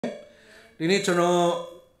ဒီနေ့ကျွန်တော်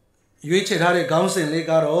ရွေးချယ်ထားတဲ့ခေါင်းစဉ်လေး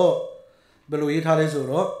ကတော့ဘယ်လိုရေးထားလဲဆို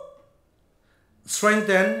တော့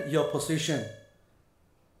strengthen your position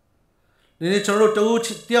ဒီနေ့ကျွန်တော်တို့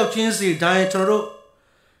တယောက်ချင်းစီတိုင်းကျွန်တော်တို့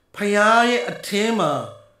ဖခင်ရဲ့အထင်းမှာ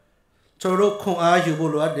ကျွန်တော်တို့ခွန်အားယူ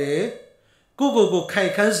ဖို့လိုအပ်တယ်ကိုခို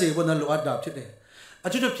င်ခန်းစေဖို့လိုအပ်တာဖြစ်တယ်အ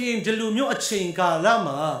ထူးသဖြင့်ဒီလူမျိုးအချိန်ကာလ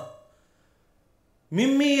မှာမိ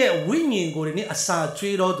မိရဲ့ဝိညာဉ်ကိုဒီနေ့အစာ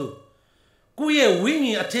ကျွေးတော်သူကိုယ့်ရဲ့ဝိ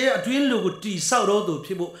ညာဉ်အထက်အတွင်းလူကိုတည်ဆောက်တော်သူဖြ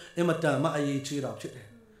စ်ဖို့အမတန်မှအရေးကြီးတာဖြစ်တယ်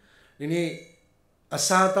ဒီနေ့အ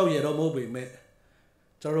စာတောက်ရတော့မဟုတ်ပေမဲ့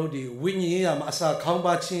ကျွန်တော်တို့ဒီဝိညာဉ်ရမှာအစာခေါင်း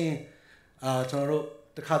ပါခြင်းကျွန်တော်တို့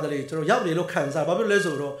တခါတလေကျွန်တော်ရောက်တယ်လို့ခံစားဘာဖြစ်လဲ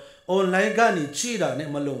ဆိုတော့ online ကနေကြည့်တာနဲ့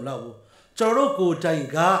မလုံလောက်ဘူးကျွန်တော်တို့ကိုယ်တိုင်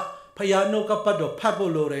ကဖယားနှုတ်ကပတ်တော်ဖတ်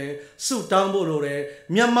ဖို့လိုတယ်ဆုတောင်းဖို့လိုတယ်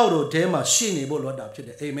မျက်မှောက်တော်ထဲမှာရှိနေဖို့လိုတာဖြစ်တ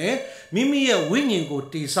ယ်အာမင်မိမိရဲ့ဝိညာဉ်ကို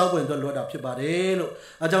တည်ဆောက်ဖို့အတွက်လိုတာဖြစ်ပါတယ်လို့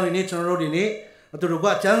အဲကြောင့်ဒီနေ့ကျွန်တော်တို့ဒီနေ့သူတို့က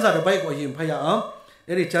ကျမ်းစာတစ်ပိုက်ကိုအရင်ဖတ်ရအောင်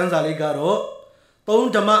အဲ့ဒီကျမ်းစာလေးကတော့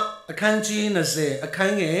3ဓမ္မအခန်းကြီး20အခ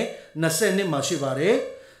န်းငယ်20မှာရှိပါတယ်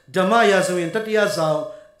ဓမ္မရာဇဝင်တတိယဆောင်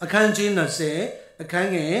အခန်းကြီး20အခန်း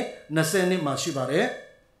ငယ်20မှာရှိပါတယ်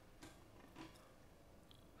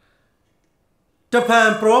တပံ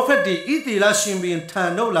prophet ဒီဣတိလရှင်ဘင်ထံ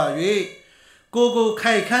တို့လာ၍ကို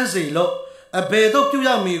ခိုင်ခန်းစေလို့အဘယ်သို့ပြုရ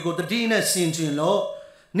မည်ကိုတတိနဲ့ဆင်ခြင်လို့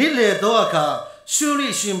နေ့လေသောအခါရှုရိ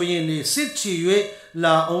ရှင်ဘင်နေစစ်ချီ၍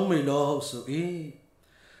လာအောင်မေလို့ဟုတ်ဆို၏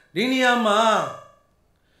ဒီနေရာမှာ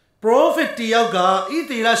prophet တယောက်ကဣ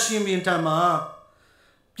တိလရှင်ဘင်ထံမှာ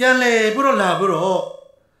ပြန်လေပြီးတော့လာပြီးတော့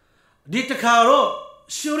ဒီတခါတော့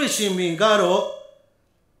ရှုရိရှင်ဘင်ကတော့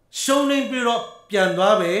ရှုံးနေပြီးတော့ပြန်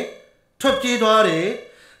သွားပဲထွက်ပြေးသွားတယ်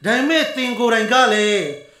ဒါပေမဲ့တင်ကိုယ်တိုင်ကလည်း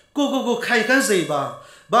ကိုခိုင်ခန်းစေပါ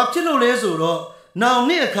ဘာဖြစ်လို့လဲဆိုတော့နောင်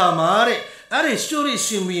နေ့အခါမှာတဲ့အဲ့ဒီရှုရိ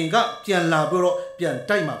ရှင်ဘုရင်ကပြန်လာပြီးတော့ပြန်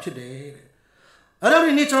တိုက်မှာဖြစ်တယ်တဲ့အဲ့ဒါ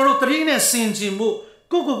ဒီနေ့ကျွန်တော်တို့တတိနဲ့စင်ကျင်မှု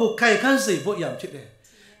ကိုခိုင်ခန်းစေဖို့ရံဖြစ်တယ်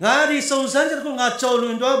ငါဒီစုံစမ်းချက်ကိုငါကြော်လွ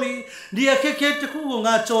န်သွားပြီဒီအခက်အခဲတစ်ခုကို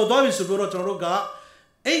ငါကြော်သွားပြီဆိုပြီးတော့ကျွန်တော်တို့က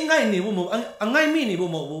အိမ်ငိုက်နေဖို့မဟုတ်အငိုက်မိနေ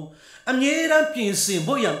ဖို့မဟုတ်ဘူးအမြဲတမ်းပြင်ဆင်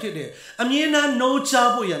ဖို့ရံဖြစ်တယ်အမြဲတမ်းနှိုးချ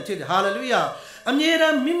ဖို့ရံဖြစ်တယ်ဟာလေလုယာအမြဲတ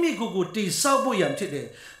မ်းမိမိကိုတည်ဆောက်ဖို့ရံဖြစ်တယ်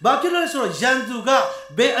ဘာဖြစ်လို့လဲဆိုတော့ယန်သူက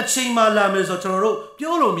ဘယ်အချိန်မှလာမယ်ဆိုတော့ကျွန်တော်တို့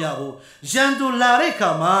ပြောလို့မရဘူးယန်သူလာတဲ့အခါ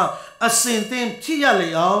မှာအစင်သင်ဖြစ်ရလေ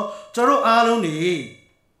အောင်ကျွန်တော်အားလုံးနေ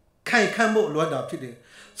ခိုင်ခန့်ဖို့လိုအပ်တာဖြစ်တယ်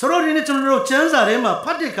ဆိုတော့ဒီနေ့ကျွန်တော်တို့ကျမ်းစာထဲမှာဖ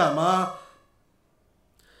တ်တဲ့အခါမှာ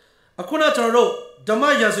အခုနကျွန်တော်တို့ဓမ္မ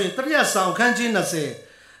ရာဇဝင်တတိယဆောင်အခန်းကြီး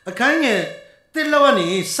20အခန်းငယ်တစ်လောက်ကနေ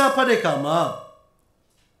စဖတ်တဲ့အခါမှာ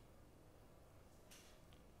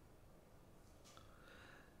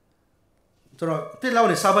ကျွန်တော်တစ်လောက်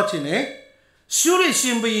နဲ့စဖတ်ခြင်းနဲ့ရှုရိရှ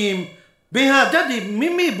င်ဘုရင်ဘင်ဟာဒတ်ဒီမိ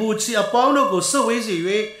မိဘူချီအပေါင်းတို့ကိုဆွတ်ဝေးစေ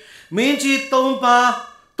၍မင်းကြီး3ပါး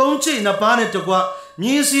3ချိ2ပါးနဲ့တကွမြ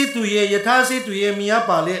င်းစည်းသူရဲ့ယထာစည်းသူရဲ့မြား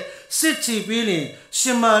ပါလက်စစ်ချီပြီးလင်ရှ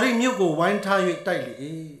င်မာရိမြို့ကိုဝိုင်းထား၍တိုက်လေ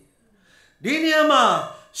ဒီနေရာမှာ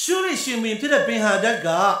ရှုရိရှင်ဘုရင်ဖြစ်တဲ့ဘင်ဟာဒတ်က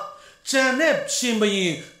ကျန်တဲ့ရှင်ဘုရ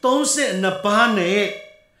င်32ပါးနဲ့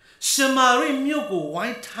ရှင်မာရိမြို့ကိုဝို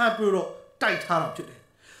င်းထားပြီးတော့တိုက်ထားတာဖြစ်တယ်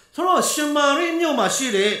ဆိုတော့ရှင်မာရိမြို့မှာရှိ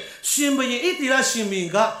တဲ့ရှင်ဘုရင်ဣတိလရှင်ဘုရင်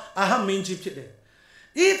ကအဟမင်းကြီးဖြစ်တယ်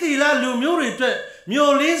ဣတိလလူမျိုးတွေအတွက်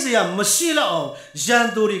မျိုးလင်းစရာမရှိတော့အောင်ရန်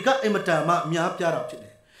သူတွေကအင်မတန်မှများပြားတာဖြစ်တ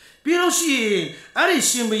ယ်ပြီးလို့ရှိရင်အဲ့ဒီ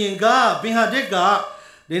ရှင်ဘုရင်ကဘင်ဟာဒတ်က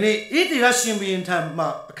ဒီနေ့ဣတိလရှင်ဘုရင်ထံမှာ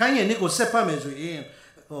အခန်းငယ်နှစ်ကိုဆက်ဖတ်မယ်ဆိုရင်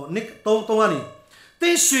နှစ်3ကနေသ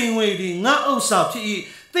င်ရွှေငွေဒီငါဥစ္စာဖြစ်၏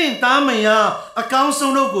သင်သားမယားအကောင်း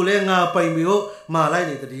ဆုံးတို့ကိုလည်းငါပိုင်ပြီးဟုတ်မာလိုက်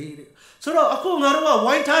လေတည်းတဲ့ဆိုတော့အခုငါတို့က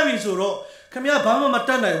ဝိုင်းထားပြီဆိုတော့ခမရဘာမှမတ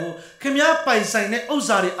တ်နိုင်ဘူးခမရပိုင်ဆိုင်တဲ့ဥစ္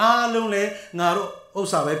စာတွေအားလုံးလည်းငါတို့ဥစ္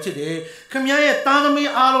စာပဲဖြစ်တယ်ခမရရဲ့သားသ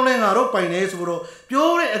မီးအားလုံးလည်းငါတို့ပိုင်တယ်ဆိုတော့ပြော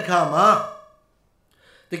တဲ့အခါမှာ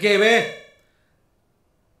တကယ်ပဲ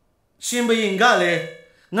ရှင်ဘုရင်ကလည်း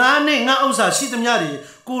ငါနဲ့ငါဥစ္စာရှိသမျှတွေ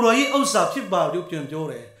ကိုတော်ကြီးဥစ္စာဖြစ်ပါလို့ပြန်ပြော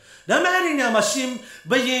တယ်ဒါမဲ့အဲ့ဒီညမှာရှင်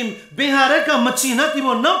ဘယင်ဘင်ဟာရက်ကမချင်တဲ့ဒီ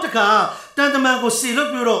မို့နောက်တခါတန်တမန်ကိုစီလို့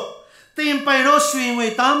ပြောတော့တင်ပိုင်တော့ရွှေငွေ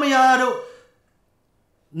သားမယားတို့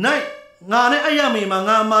နိုင်ငါနဲ့အယမေမှာ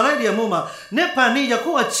ငါမာလိုက်တယ်မို့မှာနေဖန်နေယ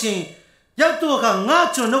ခုအချင်းရောက်တော့ကငါ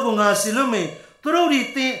ကျွန်တို့ကငါစီလို့မင်းသူတို့ဒီ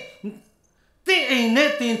တင်အိမ်နဲ့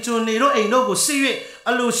တင်ကျွန်းနေတော့အိမ်တို့ကိုစီ၍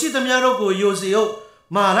အလိုရှိသမျှတို့ကိုယိုစီဟုတ်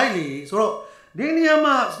မာလိုက်လေဆိုတော့ဒီနေရာ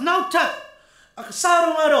မှာနောက်ထပ်စား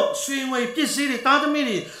တော့ကတော့ရွှေငွေပစ္စည်းတွေတားသမီး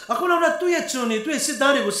တွေအခုတော့သူ့ရဲ့ကျွန်တွေသူ့ရဲ့စစ်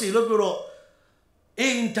သားတွေကိုစီလို့ပြောတော့အိ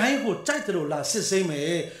မ်တိုင်းကိုကြိုက်တယ်လို့လာစစ်စိမ့်မ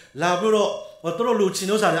ယ်လာပြီးတော့သူတို့လူချင်း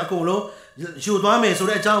တို့စားတယ်အကုန်လုံးယူသွားမယ်ဆို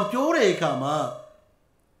တဲ့အကြောင်းပြောတဲ့အခါမှာ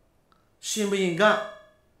ရှင်ဘုရင်က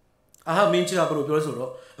အာဟမင်းကြီးကဘယ်လိုပြောလဲဆို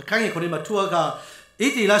တော့အခန်းကြီးခုနှစ်မှာသူကဣ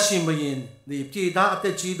တီလာရှင်ဘရင်ဒီပြည်သားအသ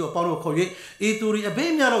က်ကြီးတို့ပေါင်းတို့ခေါ်၍ဤသူရီအ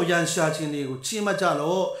ဘေးများတို့ရန်ရှာခြင်းတွေကိုချီးမကြ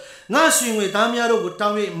လောငါရှင်ငွေသားများတို့ကိုတော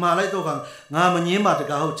င်း၍မာလိုက်တော့ကငါမငင်းပါတ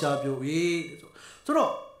ကားဟုတ်ချပြို၏ဆို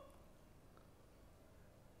တော့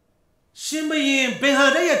ရှင်ဘရင်ဘင်ဟာ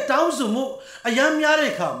ဒရဲ့တောင်းဆိုမှုအယမ်းများ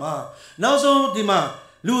တဲ့အခါမှာနောက်ဆုံးဒီမှာ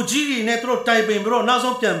လူကြီးတွေနဲ့သူတို့တိုင်ပင်ပြီးတော့နောက်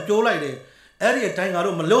ဆုံးပြန်ပြောလိုက်တယ်အဲ့ဒီအတိုင်းက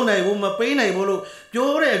တော့မလုံနိုင်ဘူးမပေးနိုင်ဘူးလို့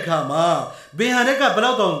ပြောတဲ့အခါမှာဘင်ဟာဒက်ကဘယ်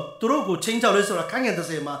တော့တော့သူတို့ကိုချင်းချောက်လဲဆိုတာခိုင်းငယ်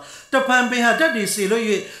30မှာတပံဘင်ဟာဒက်တွေစီလို့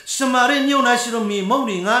၍ရှမာရိမြို့၌ရှိလို့မိမုံ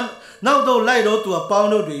တွေငါနောက်တော့လိုက်တော့သူအပေါင်း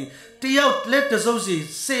တို့တွေတယောက်လက်တစုပ်စီ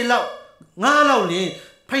စေလောက်ငါးလောက်လင်း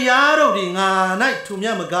ဖျားတို့ဒီငါ၌ထူမြ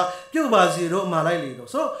တ်မကပြုတ်ပါစီတော့မှာလိုက်လေတော့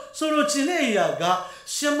ဆိုလိုချင်တဲ့အရာက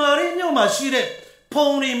ရှမာရိမြို့မှာရှိတဲ့ဖုံ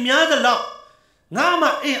တွေများတဲ့လောက်ငါမှ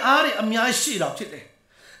အင်အားတွေအများရှိတာဖြစ်တယ်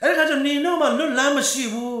အဲ့ဒါကြောင့်နေတော့မှလွတ်လမ်းမရှိ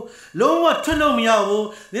ဘူးလုံးဝထွက်လို့မရဘူး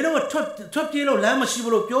နေတော့ထွက်ပြေးလို့လမ်းမရှိ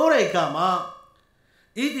ဘူးလို့ပြောတဲ့အခါမှာ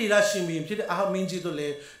ဣသီလရှင်ဘုရင်ဖြစ်တဲ့အာမင်းကြီးတို့လ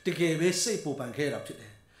ည်းတကယ်ပဲစိတ်ပူပန်ခဲ့တာဖြစ်တ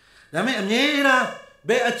ယ်ဒါပေမဲ့အမြဲတမ်း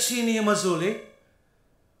ဘယ်အချင်းနေမဆိုလေ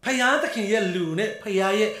ဖယားသခင်ရဲ့လူနဲ့ဖ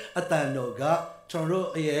ယားရဲ့အတန်တော်ကကျွန်တော်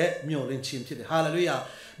တို့ရဲ့မျှော်လင့်ခြင်းဖြစ်တယ်ဟာလေလုယာ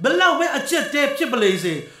ဘလောက်ပဲအကျက်တဲဖြစ်ပလေ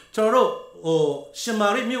စေကျွန်တော်တို့ရှမာ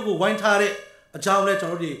ရိမြို့ကိုဝိုင်းထားတဲ့အကြောင်းလဲကျွ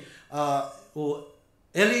န်တော်တို့ဒီ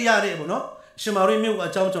အဲလီယာတဲ့ပေါ့နော်ရှမာရိမြို့ကအ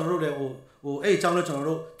ကြောင်းကျွန်တော်တို့လည်းအဲ့အကြောင်းလဲကျွန်တော်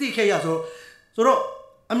တို့သိခဲ့ရဆိုတော့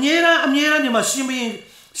အမြဲတမ်းဒီမှာရှင်ဘု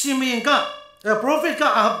ရင်က prophet က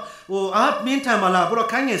အာမင်းထံမှာလာပြီးတော့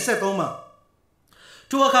ခိုင်းငယ်73မှာ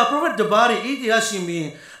သူအခါ prophet တပါးတွေဣသီလရှင်ဘုရင်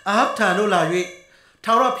အာဟပ်ထံတို့လာ၍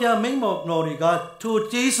ထာဝရဘုရားမိန့်မော်တော်တွေကထို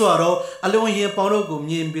ကြီးစွာသောအလွန်ရင်ပေါင်းတို့ကို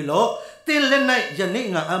မြင်ပြီးတော့တင်းလက်၌ယနေ့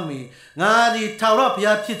ငါအမိငါသည်ထာဝရဘု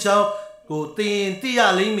ရားဖြစ်ကြောင်းကိုတင်သိရ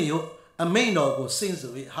လိမ့်မည်ဟုအမိန့်တော်ကိုစင့်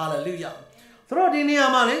ဆို၏ဟာလေလုယာဆိုတော့ဒီနေရာ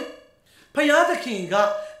မှာလေဘုရားသခင်က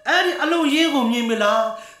အဲ့ဒီအလွန်ရင်ကိုမြင်မလား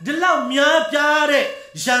ဒီလောက်များပြားတဲ့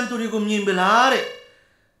ရန်သူတွေကိုမြင်မလားတဲ့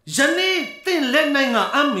ယနေ့တင်လက်၌ငါ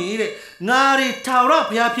အမိတဲ့ငါရီထာဝရ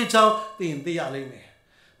ဘုရားဖြစ်ကြောင်းတင်သိရလိမ့်မယ်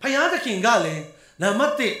ဘုရားသခင်ကလည်းနံပါ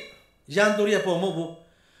တ်1ရန်သူရဲ့ပုံမဟုတ်ဘူး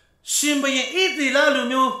ရှင်ဘုရင်ဣသီလလူ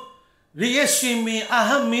မျိုးရဲ့ရှင်ဘုရင်အာ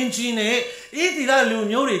ဟပ်မင်းကြီးနဲ့ဣသီလလူ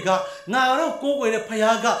မျိုးတွေကငါတို့ကိုးကွယ်တဲ့ဘု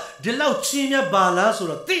ရားကဒီလောက်ချင်းမြတ်ပါလားဆို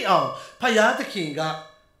တော့သိအောင်ဘုရားသခင်က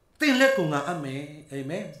တင်လက်ကိုငါအမေအာ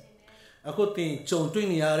မင်အခုတင်ကြုံတွေ့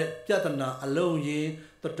နေရတဲ့ပြဿနာအလုံးကြီး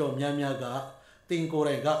တော်များများကတင်ကိုယ်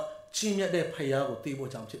တိုင်ကချင်းမြတ်တဲ့ဘုရားကိုသိ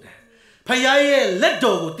ဖို့ကြောင့်ဖြစ်တယ်ဖခင်ရဲ့လက်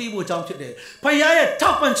တော်ကိုသိဖို့ကြောင်းဖြစ်တယ်ဖခင်ရဲ့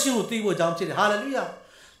ထောက်ပံ့ခြင်းကိုသိဖို့ကြောင်းဖြစ်တယ်ဟာလေလုယာ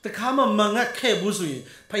တခါမှမငတ်ခဲ့ဘူးဆိုရင်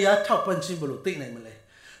ဖခင်ထောက်ပံ့ခြင်းဘယ်လိုသိနိုင်မလဲ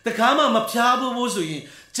တခါမှမဖျားဘူးဆိုရင်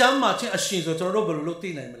ကျမ်းမာခြင်းအရှင်ဆိုကျွန်တော်တို့ဘယ်လိုလုပ်သိ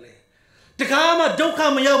နိုင်မလဲတခါမှဒုက္ခ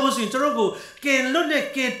မရောက်ဘူးဆိုရင်ကျွန်တော်တို့ကိုကင်လွတ်နဲ့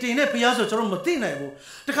ကင်တင်တဲ့ဖခင်ဆိုကျွန်တော်မသိနိုင်ဘူး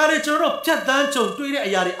တခါလေကျွန်တော်တို့ဖြတ်တန်းကြုံတွေ့တဲ့အ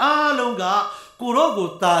ရာတွေအားလုံးကကိုရောကို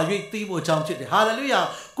တာ၍သိဖို့ကြောင်းဖြစ်တယ်ဟာလေလုယာ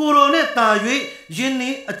ကိုရောနဲ့တာ၍ယင်းနေ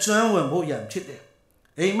အကျွမ်းဝင်ဖို့ရန်ဖြစ်တယ်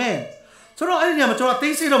အာမင်ဆိုတော့အဲ့ဒီညမှာကျွန်တော်သိ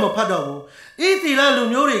စိတ်တော့မဖတ်တော့ဘူးဣသီလလူ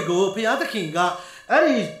မျိုးတွေကိုဘုရားသခင်ကအဲ့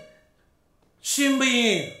ဒီရှင်ဘုရ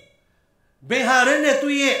င်ဘင်ဟာရနဲ့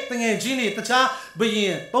သူ့ရဲ့တငယ်ချင်းတွေတခြားဘုရ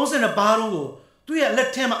င်32ပါးလုံးကိုသူ့ရဲ့လက်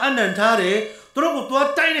ထဲမှာအနံထားတယ်သူတို့ကိုသွား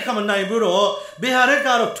တိုက်တဲ့ခါမှာနိုင်ပြီးတော့ဘင်ဟာရက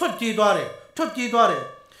တော့ထွက်ပြေးသွားတယ်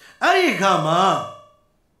အဲ့ဒီခါမှာ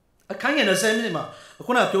အခန်းငယ်20မိနစ်မှာ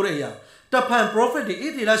ခုနပြောတဲ့အရာတဖန် prophet တွေဣ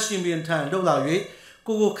သီလရှင်ဘုရင်ထံလှုပ်လာ၍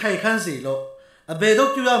ကိုခိုင်ခန်းစေလို့အဘယ်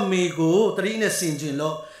တော့ပြုရမေကိုတတိနဲ့ဆင်ခြင်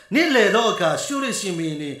လို့နေ့လေတော့အခါရှုရရှင်မ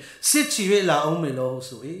င်းနေစစ်ချီရလာအောင်မေလို့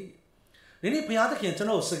ဆို၏ဒီနေ့ဘုရားသခင်ကျွန်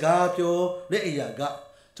တော်စကားပြောတဲ့အရာက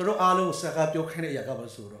ကျွန်တော်အားလုံးကိုစကားပြောခိုင်းတဲ့အရာကဘာ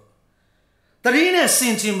လို့ဆိုတော့တတိနဲ့ဆ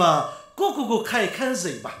င်ခြင်မှာကိုခိုင်ခန်း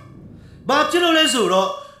စေပါဘာဖြစ်လို့လဲဆိုတော့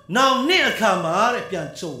နောက်နေ့အခါမှာတဲ့ပြန်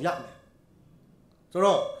ကြုံရမယ်ဆို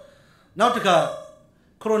တော့နောက်တစ်ခါ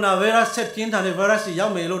ကိုရိုနာဗိုင်းရပ်စ်ဆက်ပြင်းထန်တဲ့ဗိုင်းရပ်စ်ရော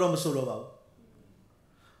က်မယ်လို့တော့မဆိုတော့ပါဘူး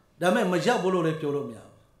ဒါမဲ့မရောက်ဘူးလို့လည်းပြောလို့မရ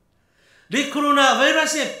ဘူးဒီကိုရိုနာဗိုင်းရပ်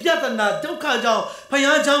စ်ရဲ့ပြဿနာဒုက္ခကြောင့်ဖ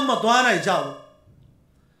ယားเจ้าမသွားနိုင်ကြဘူး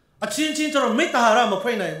အချင်းချင်းကျွန်တော်မေတ္တာဟာရမဖွ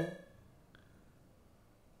င့်နိုင်ဘူး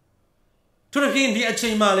သူတို့ပြင်ဒီအချိ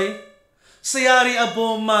န်မှလေဆရာရီအ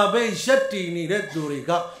ပေါ်မှာပဲရက်တည်နေတဲ့သူတွေ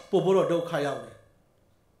ကပို့ဖို့တော့ဒုက္ခရောက်တယ်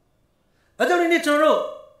အဲ့တော့ဒီနေ့ကျွန်တော်တို့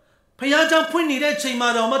ဖယားเจ้าဖွင့်နေတဲ့အချိန်မှာ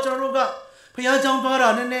တော့မှကျွန်တော်တို့ကဖယားเจ้าသွားတာ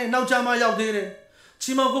နည်းနည်းနောက်ကျမှရောက်သေးတယ်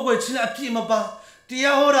ချီမောင်ကိုကိုချင်းအပြည့်မပါတ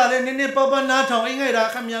ရားဟောတာလည်းနည်းနည်းပပနားထောင်အိမ်ငိုက်တာ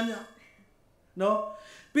ခက်များနော်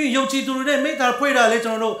ပြီးယုံကြည်သူတွေနဲ့မိသားဖွဲ့တာလည်း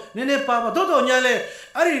ကျွန်တော်တို့နည်းနည်းပါတော်ညာလဲ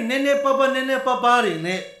အဲ့ဒီနည်းနည်းပပတွေ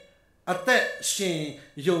နဲ့အသက်ရှင်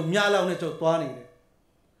ယုံများလောက်နဲ့ကျွန်တော်သွားနေတယ်ဒါ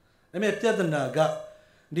ပေမဲ့ပြဿနာက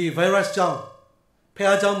ဒီ virus ကြောင့်ဖះ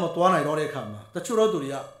ကြောင့်မသွားနိုင်တော့တဲ့အခါမှာတချို့တော့သူ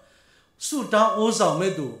တွေကဆုတောင်းအိုးဆောင်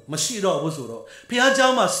မဲ့သူမရှိတော့ဘူးဆိုတော့ဖះကြော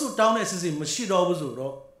င့်မှာဆုတောင်းတဲ့အစီအစဉ်မရှိတော့ဘူးဆို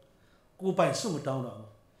တော့ ကိုပိုင်စုမတောင်းတော့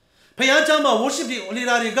ဖယားเจ้าမှာ worship ဒီလီ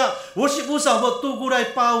ဒါတွေက worship ဥဆောင်ဖို့သူကိုယ်တိုင်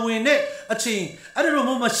ပါဝင်တဲ့အချိန်အဲ့လို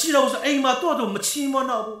မျိုးမရှိတော့ဘူးဆိုအိမ်မှာတော့မချီးမွမ်း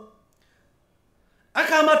တော့ဘူးအ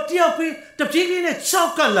ခါမှာတယောက်ပြီးတပြေးပြေးနဲ့ချော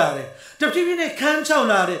က်ကလာတယ်တပြေးပြေးနဲ့ခန်းချောက်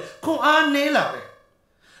လာတယ်ခွန်အားနည်းလာတယ်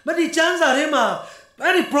မဒီကျမ်းစာထဲမှာ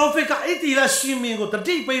အဲ့ဒီ prophet ကအဲ့ဒီလာရှင်မင်းကိုတ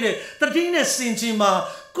တိပေးတယ်တတိနဲ့စင်ချင်းမှာ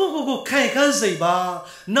ကိုခိုင်ခန်းစိတ်ပါ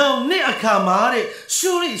နောက်နေ့အခါမှာတဲ့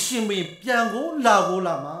ရှုရိရှင်မင်းပြန်ကိုလာ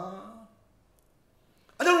မှာ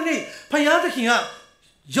အဲ့တော့ဒီဖယားသခင်က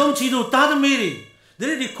ယုံကြည်သူသားသမီး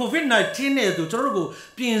တွေဒီ COVID-19 နဲ့တို့ကျွန်တော်တို့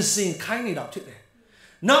ကိုပြင်ဆင်ခိုင်းနေတာဖြစ်တယ်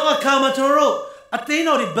နောက်အခါမှာကျွန်တော်တို့အသိ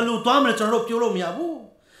တော်တွေဘယ်လိုသွားမလဲကျွန်တော်တို့ပြောလို့မရဘူး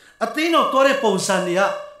အသိတော်သွားတဲ့ပုံစံတွေက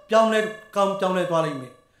ပြောင်းလဲသွားလိမ့်မ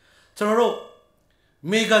ယ်ကျွန်တော်တို့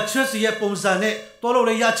မေဂါချက်ရဲ့ပုံစံနဲ့သွားလို့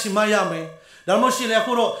လည်းရချင်မှရမယ်ဒါမှမဟုတ်လေအ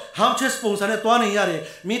ခုတော့ house chess ပုံစံနဲ့သွားနေရတယ်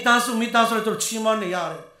မိသားစုနဲ့တို့ချီးမွမ်းနေရ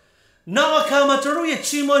တယ်နောက်အခါမှာကျွန်တော်တို့ရဲ့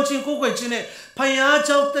ချီးမွမ်းခြင်းကိုယ်ွယ်ခြင်းနဲ့ဖယားเ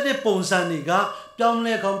จ้าတဲ့ပုံစံတွေကပြောင်း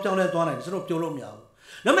လဲသွားနိုင်တယ်ကျွန်တော်ပြောလို့မရဘူး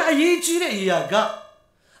ဒါပေမဲ့အရေးကြီးတဲ့အရာက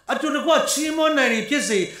အတူတကွချီးမွမ်းနိုင်တယ်ဖြစ်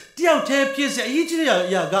စေတယောက်တည်းဖြစ်စေအရေးကြီးတဲ့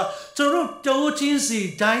အရာကကျွန်တော်တို့တိုးချင်းစီ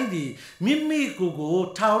တိုင်းဒီမိမိကို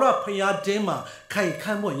ထာဝရဖယားတင်းမှာခိုင်ခ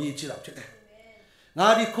န့်ဖို့အရေးကြီးတာဖြစ်တယ်ငါ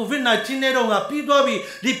ဒီ COVID-19 နဲ့တော့ငါပြီးသွားပြီ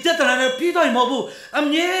ဒီပြဿနာနဲ့ပြီးသွားပြီမဟုတ်ဘူးအ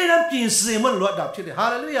မြဲတမ်းပြင်ဆင်မလို့တာဖြစ်တယ်ဟာ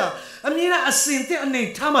လေလုယာအမြဲတမ်းအစဉ်တဲ့အနေ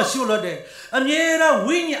ထားမှာရှိလို့တယ်အမြဲတမ်း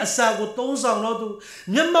ဝိညာဉ်အစာကိုသုံးဆောင်တော့သူ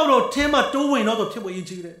မျက်မှောက်တော့ထဲမှာတိုးဝင်တော့သူဖြစ်ဖို့အရေး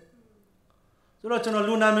ကြီးတယ်ဆိုတော့ကျွန်တော်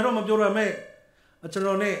လူနာမည်တော့မပြောရမယ်ကျွန်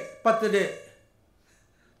တော်နဲ့ပတ်သက်တဲ့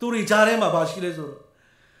သူတွေကြားထဲမှာပါရှိလဲဆိုတော့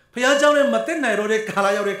ဖခင်เจ้าနဲ့မတက်နိုင်တော့တဲ့ကာလ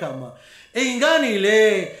ရောက်တဲ့ခါမှာအိမ်ကနေလေ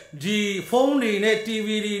ဒီဖုန်းတွေနဲ့ TV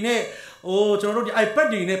တွေနဲ့ကျွန်တော်တို့ဒီ iPad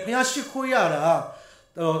တွေနဲ့ဖျားရှိခိုးရတာ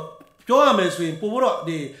ပြောရမယ်ဆိုရင်ပို့တော့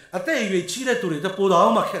ဒီအသက်အရွယ်ကြီးတဲ့သူတွေပို့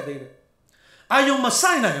တော်မှခက်သေးတယ်အာယုံမ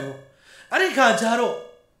ဆိုင်နိုင်ဘူးအဲ့ဒီခါကျတော့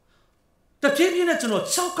တဖြည်းဖြည်းနဲ့ကျွန်တော်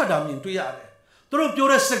၆ကတာမြင်တွေ့ရတယ်သူတို့ပြော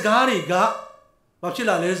တဲ့စကားတွေကဘာဖြစ်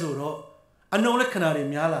လာလဲဆိုတော့အနုံလက္ခဏာတွေ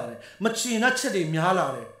များလာတယ်မချင်တဲ့ချက်တွေများလာ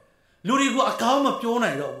တယ်လူတွေကိုအကောင်းမပြော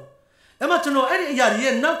နိုင်တော့ဘူးအဲ့မှာကျွန်တော်အဲ့ဒီအရာတွေ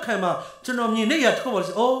ရဲ့နောက်ခံမှာကျွန်တော်မြင်နေရတစ်ခုပါ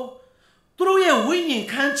ဆိုသူတို့ရဲ့ဝိညာဉ်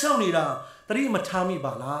ခန်းချောင်းနေတာတတိမထားမိ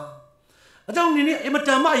ပါလားအကြောင်းနေအမတ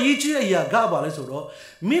န်မှအရေးကြီးတဲ့အရာကပါလဲဆိုတော့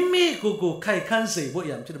မိမိကိုခိုင်ခန်းစေဖို့အ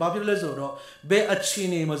ရာဖြစ်တယ်ဘာဖြစ်လဲဆိုတော့ဘယ်အချ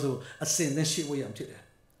င်းနေမဆိုအစင်သင်ရှိဖို့အရာဖြစ်တယ်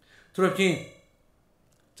သူတို့ကကျွန်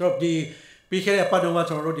တော်ဒီပြီးခဲ့တဲ့ပတ်တော်မှာ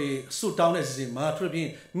ကျွန်တော်တို့ဒီဆုတောင်းတဲ့စီစဉ်မှာသူတို့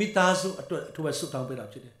မိသားစုအတွက်အထူးပဲဆုတောင်းပေးတာ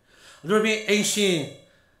ဖြစ်တယ်သူတို့အိမ်ရှင်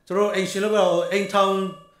ကျွန်တော်အိမ်ရှင်လို့ပြောအိမ်ထောင်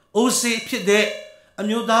အိုးစီဖြစ်တဲ့အ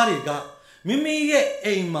မျိုးသားတွေကမိမိရဲ့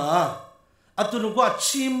အိမ်မှာအတူတူက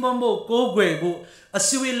ချီးမွမ်းဖို့ကိုးကွယ်ဖို့အစ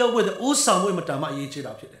ည်းအဝေးလုပ်ဖို့ဥဆောင်ဖို့မတမ်းမအရေးကြီး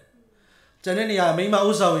တာဖြစ်တယ်။ကျန်တဲ့နေရာမိမ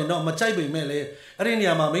ဥဆောင်ရင်တော့မကြိုက်ပေမဲ့လေအဲ့ဒီနေ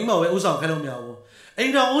ရာမှာမိမပဲဥဆောင်ခိုင်းလို့မရဘူး။အိ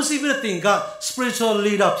မ်တော်ဦးစီးပြီးတဲ့တင်က spiritual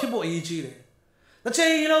leader ဖြစ်ဖို့အရေးကြီးတယ်။တစ်ချိ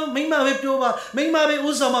န်လုံးမိမပဲပြောပါမိမပဲဥ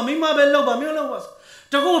ဆောင်ပါမိမပဲလုပ်ပါမျိုးလုပ်ပါ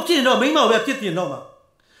တကူဖြစ်တော့မိမပဲဖြစ်တင်တော့မှာ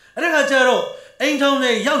အဲ့ဒါကကြတော့အိမ်ထောင်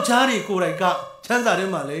နဲ့ယောက်ျားတွေကိုယ်တိုင်ကချမ်းသာတဲ့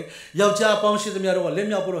မှာလေယောက်ျားပေါင်းရှိသမျှတော့လက်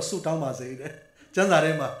မြောက်ဖို့တော့ဆုတောင်းပါစေတဲ့ကျမ်းစာ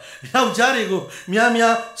ထဲမှာယောက်ျားတွေကိုများ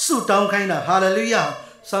ဆုတောင်းခိုင်းတာ hallelujah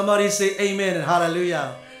somebody say amen and hallelujah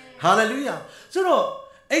hallelujah ဆိုတော့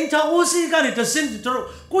အိမ်ထောင်ဦးစီးကနေတစင်တို့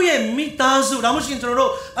ကိုယ့်ရဲ့မိသားစုဒါမှမဟုတ်ကျွန်တော်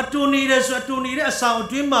တို့အတူနေတယ်ဆိုအတူနေတဲ့အဆောင်အ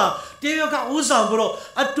တွင်းမှာတယောက်ကဦးဆောင်ပြီးတော့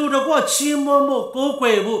အတူတကွချီးမွမ်းဖို့ကိုးကွ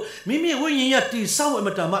ယ်ဖို့မိမိဝိညာဉ်ရဲ့တည်ဆောက်အမ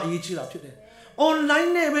တန်မှအရေးကြီးတာဖြစ်တယ် online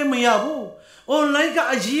နဲ့ပဲမရဘူး online က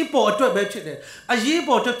အရေးပေါ်အတွက်ပဲဖြစ်တယ်အရေး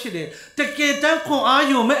ပေါ်အတွက်ဖြစ်တယ်တကယ်တမ်းခွန်အား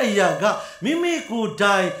ယူမဲ့အရာကမိမိကိုယ်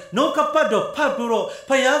တိုင်နှုတ်ကပတ်တော်ဖတ်ပြီးတော့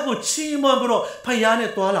ဖယားကိုချီးမွမ်းပြီးတော့ဖယား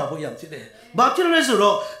နဲ့တွာလာဖို့ရဖြစ်တယ်ဘာဖြစ်လဲဆို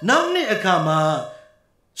တော့နောက်နေ့အခါမှာ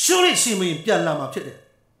ရှုရိရှင်မင်းပြန်လာမှာဖြစ်တယ်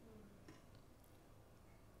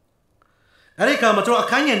အဲ့ဒီကမှာကျွန်တော်အ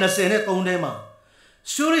ခန်းငယ်20နဲ့3ထဲမှာ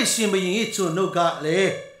ရှုရိရှင်မင်းရဲ့ကျွန်ုပ်ကလေ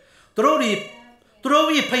သူတို့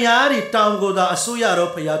ရဲ့ဖယားတွေတောင်ကိုသာအစိုးရ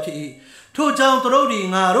တော်ဖယားဖြစ်၏ထို့ကြောင့်သူတို့ဒီ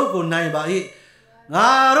ငါတို့ကိုနိုင်ပါ၏ငါ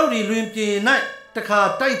တို့ဒီလွင်ပြင်၌တခါ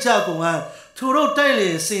တိုက်ကြကုန်ဟန်သူတို့တိုက်လေ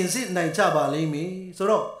စင်စစ်နိုင်ကြပါလိမ့်မည်ဆို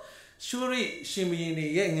တော့ရှုရိရှင်မင်း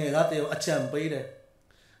ရဲ့ငယ်သားတယောက်အချံပေးတယ်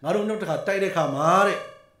ငါတို့နောက်တခါတိုက်တဲ့ခါမှာတဲ့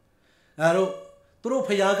ငါတို့သူတို့ဖ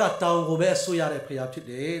ယားကတောင်ကိုပဲအစိုးရတဲ့ဖယားဖြစ်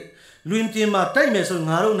တယ်လွင်ပြင်မှာတိုက်မယ်ဆို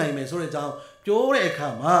ငါတို့နိုင်မယ်ဆိုတဲ့အကြောင်းပြောတဲ့အခါ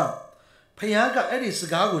မှာဖယားကအဲ့ဒီစ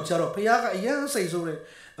ကားကိုကြားတော့ဖယားကအယံစိတ်ဆိုးတယ်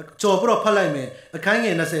ကြော်ပြီးတော့ဖတ်လိုက်မယ်အခန်းင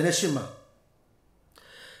ယ်28မှာ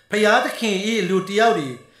ဖယားသခင်၏လူတယောက်ဒီ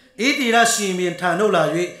အေးတီရရှင်မြင်ထံတို့လာ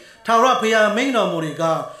၍ထာဝရဖယားမိန်တော်မူ၏က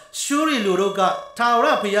ရှုရိလူတို့ကထာဝရ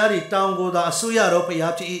ဖယား၏တောင်ကိုသာအစိုးရတော်ဖ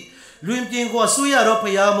ယားဖြစ်၏လွင်ပြင်ကိုအစိုးရတော်ဖ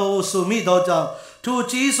ယားမို့ဆိုမိသောကြောင့် To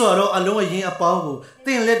Chisoro alone in a pongo,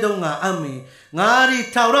 then let don't ami.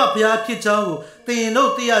 Ngari Taura Pia Kitango, then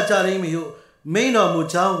no Tia Jarimio, may no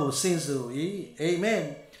Mujango since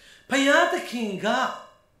Amen. Payata Kinga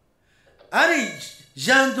Ari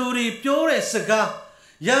Yanduri Pure Saga,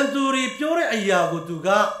 Yanduri Pure Ayago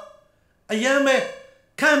Duga, Ayame,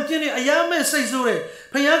 Campini Ayame Sazure,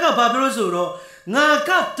 Payaga Babrozuro.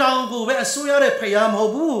 Nga tango we asuyare payam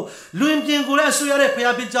hobu luim jingula asuyare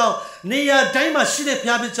payabijao neya daima shide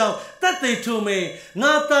payabijao that they to me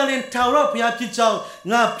nga talin taura payabijao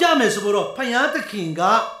nga pyame soboro payata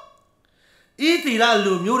kinga itila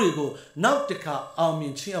luမျိုးတွေကိုနောက်တစ်ခါအောင်မြ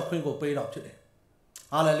င်ခြင်းအခွင့်ကိုပေးတော်ဖြစ်တယ်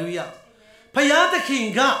Hallelujah ဖယားသခင်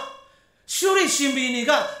ကရှုရရှင်ဘီနီ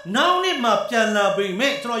ကနောက်နှစ်မှာပြန်လာပြီ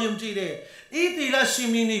မဲ့ကျွန်တော်ယုံကြည်တယ် ဤတီလာရှင်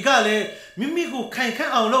မီနီကလည်းမိမိကိုခိုင်ခ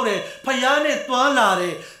န့်အောင်လုပ်တယ်ဖယားနဲ့တွားလာတ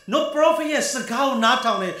ယ် no prophet ရဲ့စကားကိုနား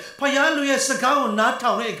ထောင်တယ်ဖယားလူရဲ့စကားကိုနား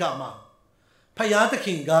ထောင်တဲ့အခါမှာဖယားသခ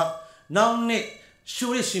င်ကနောက်နှစ်ရှု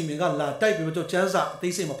ရရှင်မီကလာတိုက်ပြီးတော့ကျမ်းစာအ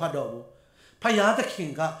သေးစိတ်မဖတ်တော့ဘူးဖယားသခ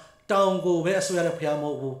င်ကတောင်ကိုပဲအစိုးရတဲ့ဖယားမ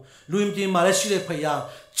ဟုတ်ဘူးလူရင်ပြင်မှာလည်းရှိတဲ့ဖယား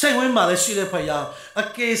ချိန်ဝင်းမှာလည်းရှိတဲ့ဖယားအ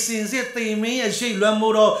ကေစင်စစ်တိမ်မင်းရဲ့ရှိလွမ်း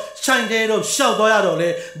မိုးတော့ဆိုင်တဲ့တော့ရှောက်သွားရတော့လေ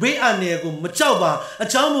ဘေးအန္တရာယ်ကိုမကြောက်ပါအ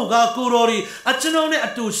ချောင်းမူကားကိုတော်ဒီအကျွန်ုပ်နဲ့အ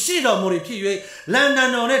တူရှိတော်မူဖြစ်၍လန်ဒန်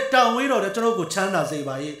တော်နဲ့တောင်ဝေးတော်တဲ့ကျွန်ုပ်ကိုချမ်းသာစေ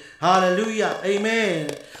ပါ၏ဟာလေလုယာအာမင်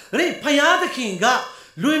ဒီဖယားသခင်က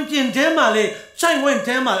လူရင်ပြင်ထဲမှာလေဆိုင်ဝင်း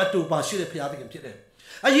ထဲမှာအတူပါရှိတဲ့ဖယားသခင်ဖြစ်တယ်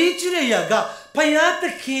အရေးကြီးတဲ့အရာကဖယားသ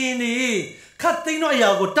ခင်နေခတ်သိမ်းတော့အရာ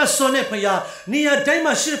ကိုတတ်ဆွနဲ့ဖယားနေရာတိုင်း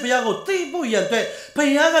မှာရှိတဲ့ဖယားကိုသိဖို့ရတဲ့ဖ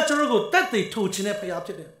ယားကကျွန်တော်တို့ကိုတတ်သိထိုးခြင်းတဲ့ဖယားဖြ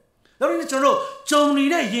စ်တယ်။ဒါကြောင့်ကျွန်တော်တို့ဂျုံနေ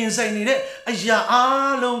တဲ့ရင်ဆိုင်နေတဲ့အရာအ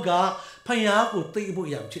လုံးကဖယားကိုသိဖို့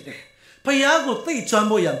ရဖြစ်တယ်။ဖယားကိုသိကျွမ်း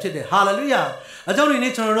ဖို့ရဖြစ်တယ်။ဟာလေလုယာ။အကြောင်းဒီ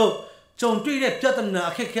နေ့ကျွန်တော်တို့ဂျုံတွေ့တဲ့ပြဿနာ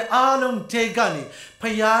အခက်အခဲအလုံးတွေကနေဖ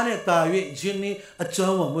ယားနဲ့တာ၍ယင်းနေအကျွ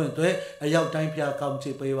မ်းဝင်အတွက်အရောက်တိုင်းဖယားကောင်း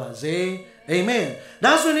ချီးပေးပါစေ။အာမင်။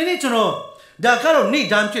ဒါဆိုရင်ကျွန်တော်ဒါကတော့နေ့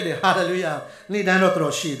တိုင်းဖြစ်တယ်ဟာလေလုယာနေ့တိုင်းတော့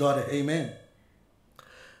တော်ရှိသွားတယ်အာမင်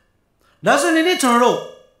ဒါဆိုရင်ကျွန်တော်တို့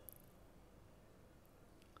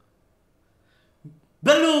ဘ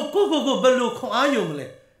ယ်လိုကိုဘယ်လိုခွန်အားယူမလဲ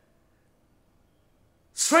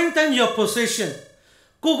strengthen your position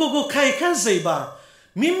ကိုခိုင်ခန့်စေပါ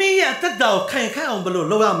မိမိရဲ့အသက်တာကိုခိုင်ခန့်အောင်ဘယ်လို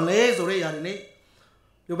လုပ်ရမလဲဆိုတဲ့ຢာတွေနဲ့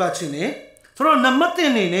ပြောပါချင်းနေဆိုတော့နံပါတ်1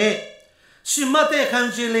အနေနဲ့ရှင်မတဲ့အခန်း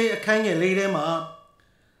ကြီးလေးအခန်းငယ်လေးထဲမှာ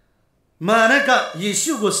မာနကယေ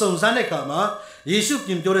ရှုကိုစုံစမ်းတဲ့အခါမှာယေရှု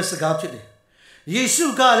ပြင်ပြောတဲ့စကားဖြစ်တယ်။ယေရှု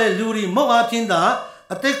ကလည်းလူတွေမဟုတ်အဖြစ်သာ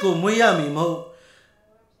အသက်ကိုမွေးရမည်မဟုတ်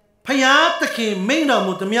။ဖယားသခင်မိန့်တော်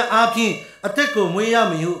မူသမျှအားဖြင့်အသက်ကိုမွေးရ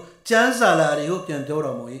မည်ဟုကျမ်းစာလာတွေကိုပြန်ပြော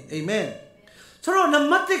တော်မူ၏။အာမင်။ဆိုတော့နံ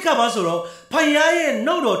ပါတ်1ကပါဆိုတော့ဖယားရဲ့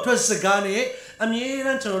နှုတ်တော်ထွက်စကားနဲ့အမြဲတ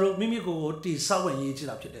မ်းကျွန်တော်တို့မိမိကိုယ်တိဆောက်ဝင်ရေးကြည့်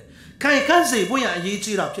တာဖြစ်တယ်။ခိုင်ခန့်စေဖို့ရအရေး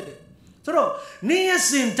ကြီးတာဖြစ်တယ်။ဆိုတော့နေ့ရက်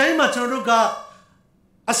စဉ်တိုင်းမှာကျွန်တော်တို့က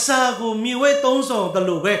အစာကိုမြဝဲသုံးဆောင်တယ်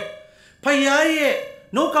လို့ပဲဖယားရဲ့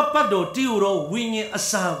နှုတ်ကပတ်တော်တီးတော်ဝိညာဉ်အ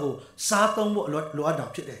စာကိုစားသုံးဖို့လိုအပ်တာ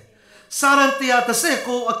ဖြစ်တယ်။စာရန်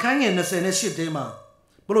139အခန်းငယ်28ထဲမှာ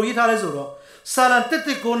ဘလို့ရေးထားလဲဆိုတော့စာရန်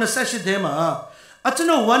129ထဲမှာအကျွ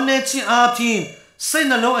န်ုပ်ဝမ်းနည်းခြင်းအပြင်စိတ်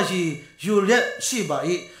နှလုံးအည်ယူလက်ရှိပါ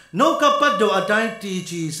၏နှုတ်ကပတ်တော်အတိုင်းတည်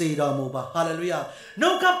ကြည်စေတော်မူပါဟာလေလုယာနှု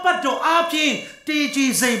တ်ကပတ်တော်အပြင်တည်ကြ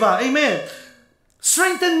ည်စေပါအာမင်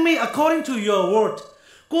strengthen me according to your word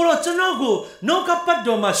ကိုတော့ကျွန်တော်ကိုနှုတ်ကပတ်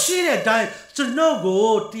တော်မှာရှိတဲ့အတိုင်းကျွန်တော်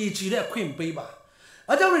ကိုတည်ကြည်တဲ့အခွင့်ပေးပါ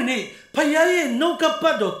အဲကြောင့်ဒီနေ့ဖခင်ရဲ့နှုတ်ကပ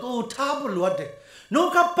တ်တော်တိုးထားဖို့လိုအပ်တယ်နှု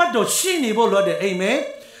တ်ကပတ်တော်ရှိနေဖို့လိုအပ်တယ်အာမင်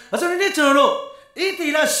အဲဆိုရင်ကျွန်တော်တို့ဣတိ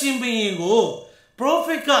လရှင်ဘုရင်ကို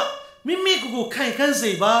prophet ကမိမိကိုခိုင်ခန့်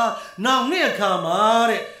စေပါနောက်နေ့အခါမှာ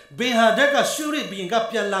တဲ့ဘေဟာဒက်ကရှုရစ်ဘုရင်က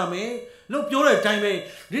ပြန်လာမယ်လို့ပြောတဲ့အတိုင်းပဲ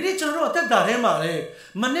ဒီနေ့ကျွန်တော်တို့အသက်တာထဲမှာလေ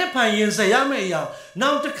မနေ့ဖန်ရင်ဆက်ရမယ့်အရာ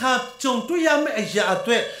နောက်တစ်ခါကြုံတွေ့ရမယ့်အရာအ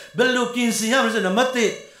တွက်ဘယ်လိုပြင်ဆင်ရမလဲဆိုတော့နံပါတ်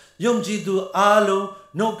1ယုံကြည်သူအားလုံး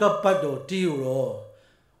နှုတ်ကပတ်တော်တည်တော်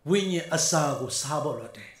ဝိညာဉ်အစာကိုစားဖို့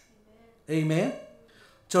လိုတယ်အာမင်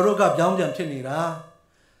ကျွန်တော်ကပြောင်းပြန်ဖြစ်နေတာ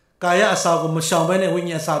ကာယအစာကိုမရှောင်ဘဲနဲ့ဝိ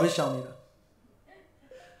ညာဉ်အစာပဲရှောင်နေတာ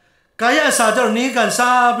ကာယအစာကျတော့နေကန်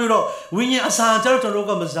စားပြီးတော့ဝိညာဉ်အစာကျတော့ကျွန်တော်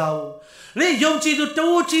ကမစားဘူးလေယုံကြည်သူ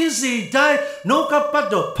တိုးချင်းစီတိုင်းနှုတ်ကပတ်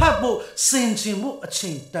တော်ဖတ်ဖို့စင်ချင်မှုအချိ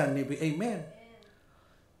န်တန်နေပြီအာမင်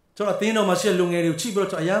ကျွန်တော်အသင်းတော်မှာရှိတဲ့လူငယ်တွေကိုချိပြီး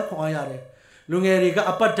တော့အရန်ခွန်အားရတယ်လူငယ်တွေက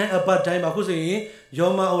အပတ်တိုင်းမှာခုဆိုရင်ယော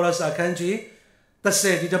မဩရစာခန်းကြီး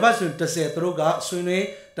30ဒီတစ်ပတ်ဆိုရင်30သူတို့ကဆွေးနွေး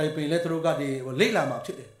တိုင်ပင်လဲသူတို့ကဒီလေ့လာမှာဖြ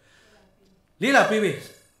စ်တယ်လေ့လာပြီးပြီ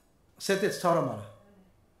ဆက်တဲ့ဆောရမှာလား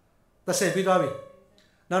30ပြီးသွားပြီ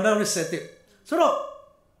နောက်ဆက်တဲ့ဆိုတော့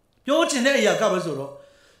ပြောချင်တဲ့အရာကပဲဆိုတော့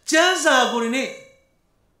ကျမ်းစာကိုဒီနေ့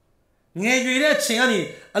ငယ်ရွယ်တဲ့အချိန်ကနေ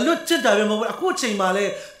အလွတ်ချစ်တာပဲမဟုတ်ဘူးအခုချိန်မှာလဲ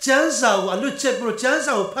ကျမ်းစာကိုအလွတ်ချစ်ပြီးတော့ကျမ်း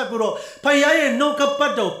စာကိုဖတ်ပြီးတော့ဖခင်ရဲ့နှုတ်ကပ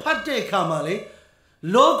တ်တော်ဖတ်တဲ့အခါမှာလေ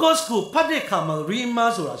logos ကိုဖတ်တဲ့အခါမှာ rima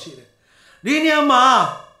ဆိုတာရှိတယ်ဒီနေရာမှာ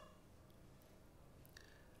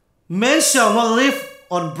men shall not live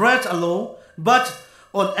on bread alone but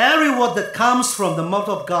on every word that comes from the mouth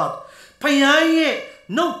of God ဖခင်ရဲ့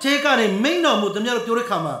နှုတ်ထဲကနေမိန့်တော်မူတဲ့မြတ်တို့ပြောတဲ့အ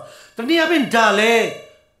ခါမှာတနည်းအားဖြင့်ဒါလေ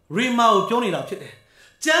rima ကိုပြောနေတာဖြစ်တယ်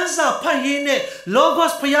ကျမ်းစာဖတ်ရင်းနဲ့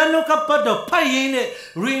logos ဖခင်နှုတ်ကပတ်တော်ဖတ်ရင်းနဲ့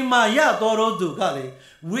rima ရတော်တော်သူကလေ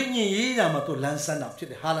ဝိညာဉ်ရေးရာမှာသူလမ်းဆန်းတာဖြစ်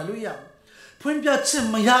တယ် hallelujah ဖွင့်ပြချင်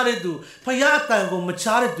မရတဲ့သူဖခင်အတန်ကိုမ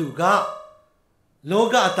ချားတဲ့သူကလော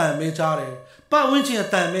ကအတန်မဲချားတယ်ပတ်ဝန်းကျင်အ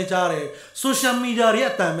တန်မဲချားတယ် social media တွေ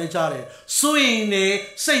အတန်မဲချားတယ်စိုးရင်နေ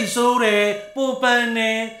စိတ်ဆိုးတယ်ပူပန်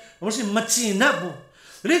နေမရှိမချင်တတ်ဘူး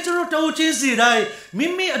လေကျွန်တော်တောင်းချင်းစီတိုင်းမိ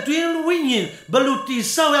မိအတွင်းဝိညာဉ်ဘယ်လိုတည်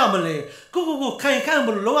ဆောက်ရမလဲကိုခိုင်ခန့်ဘ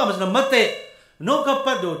ယ်လိုလုပ်ရမလဲမတဲ့နောက်ကပ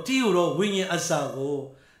တ်တော်တီးရတော့ဝိညာဉ်အစာကို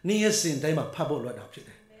နေ့ရက်စဉ်တိုင်းမှာဖတ်ဖို့လွတ်တာဖြစ်တ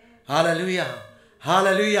ယ် hallelujah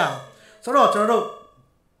hallelujah ဆိုတော့ကျွန်တော်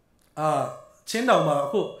တို့ချင်းတောင်မှာအ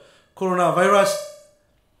ခုကိုရိုနာဗိုင်းရပ်စ်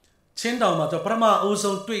ချင်းတောင်မှာကျွန်တော်ပထမအဦး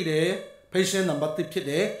ဆုံးတွေ့တယ် patient number 1ဖြစ်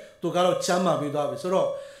တယ်သူကတော့ချမ်းသာပြီးသွားပြီဆိုတော့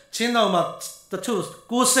ချင်းတောင်မှာတချို့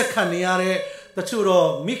60ခန့်နေရတဲ့တချို့တော့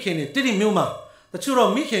မိခင်တွေတိတိမျိုးမှာတချို့တော့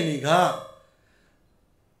မိခင်တွေက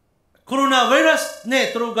ကိုရိုနာဗိုင်းရပ်စ်နဲ့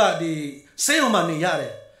သူတို့ကဒီဆေးရုံမှာနေရတ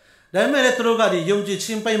ယ်ဒါပေမဲ့လည်းသူတို့ကဒီယုံကြည်ခြ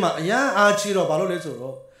င်းပိုင်းမှာအရန်အားကြီးတော့ဘာလို့လဲဆို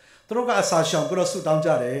တော့သူတို့ကအစာရှောင်ပြီးတော့ဆူတောင်းကြ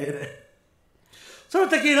တယ်တဲ့ဆို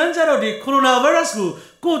တော့တကယ်တမ်းကျတော့ဒီကိုရိုနာဗိုင်းရပ်စ်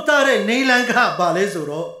ကိုတားတဲ့နေလန်ကဘာလဲဆို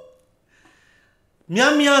တော့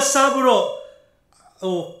များများစားပြီးတော့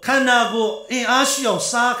ခန္ဓာကိုအင်အားရှိအောင်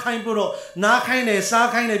စားခိုင်းပြီးတော့နားခိုင်းတယ်စား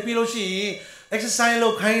ခိုင်းတယ်ပြီးလို့ရှိရင် exercise လု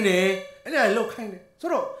ပ်ခိုင်းတယ်အဲ့ဒါလုပ်ခိုင်းတယ်ဆို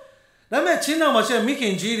တော့ဒါပေမဲ့ချင်းတော်မှာရှိတဲ့မိခ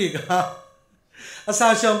င်ကြီးတွေကအစာ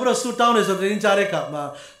ရှောင်ပြီးတော့ဆူတောင်းတယ်ဆိုတဲ့တင်ကြားတဲ့အခါမှာ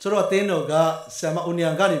ဆိုတော့အသင်းတော်ကဆရာမဦးညံ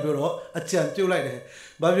ကနေပြီးတော့အကြံပြုတ်လိုက်တယ်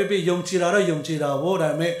ဘာဖြစ်ဖြစ်ယုံကြည်တာတော့ယုံကြည်တာဗောဒါ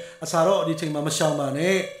ပေမဲ့အစာတော့ဒီချိန်မှာမရှောင်ပါ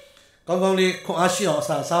နဲ့ကောင်းကောင်းလေးခွန်အားရှိအောင်အ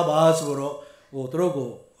စာစားပါဆိုတော့သူတို့ကို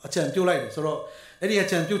အကြံပြုတ်လိုက်တယ်ဆိုတော့အဲ့ဒီအ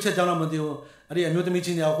ကြံပြုတ်ချက်ကြောင့်တော့မသိဘူးအဲ့ဒီအမျိုးသမီးချ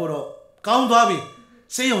င်းတွေအခုတော့ကောင်းသွားပြီ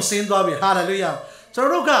စေးရုံဆင်းသွားပြီဟာလေလုယာကျွန်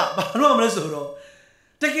တော်တို့ကဘာလို့မလဲဆိုတော့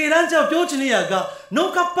တကယ်တမ်းကျပြောချင်တဲ့ကနှု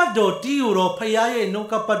တ်ကပတ်တော်တီးရတော့ဖခင်ရဲ့နှုတ်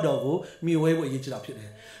ကပတ်တော်ကိုမြှဝဲဖို့အရေးကြီးတာဖြစ်တယ်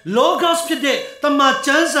logos ဖြစ်တဲ့တမန်ကျ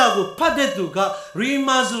မ်းစာကိုဖတ်တဲ့သူက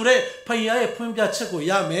rima ဆိုတဲ့ဖခင်ရဲ့ဖွင့်ပြချက်ကို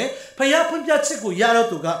ရမယ်ဖခင်ဖွင့်ပြချက်ကိုရတော့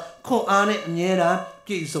သူကခွန်အားနဲ့အမြဲတမ်း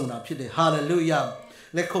ပြည့်စုံတာဖြစ်တယ် hallelujah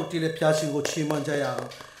လက်ခုပ်တီးလက်ဖျားရှင်ကိုချီးမွမ်းကြရအောင်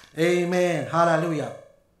amen hallelujah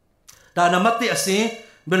ဒါနံပါတ်1အစဉ်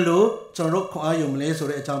ဘယ်လိုကျွန်တော်တို့ခွန်အားယုံမလဲဆို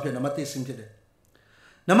တဲ့အကြောင်းဖြစ်နံပါတ်1အစဉ်ဖြစ်တယ်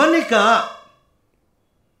နံပါတ်2က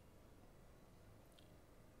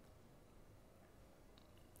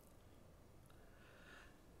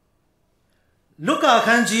လုကာအခ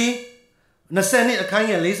န်းကြီး20နှစ်အခန်း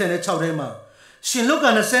ငယ်46ထဲမှာရှင်လုကာ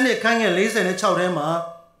20နှစ်အခန်းငယ်46ထဲမှာ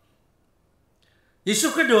ယေရှု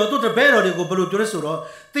ခရစ်တော်သူ့တပည့်တော်တွေကိုဘယ်လိုပြောလဲဆိုတော့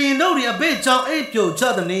သင်တို့တွေအဘိဓကြောင့်အိပ်ပျော်ကြ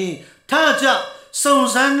သည်နည်းထကြစုံ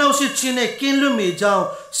စမ်းနှောက်ယှက်ခြင်းနဲ့ကင်းလွတ်မိကြောင်း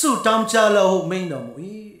ဆုတောင်းကြလော့ဟုမိန့်တော်မူ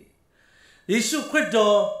၏ယေရှုခရစ်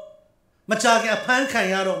တော်မကြာခင်အဖမ်းခံ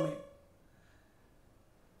ရတော့မယ်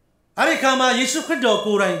အဲဒီခါမှာယေရှုခရစ်တော်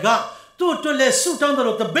ကိုယ်တိုင်ကသူ့အတွက်လည်းဆုတောင်း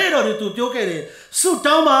တော်တပည့်တော်တွေသူပြောခဲ့တယ်ဆု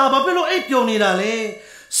တောင်းပါဘာဖြစ်လို့အိပ်ပျော်နေတာလဲ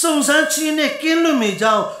စုံစမ်းခြင်းနဲ့ကင်းလွတ်မိ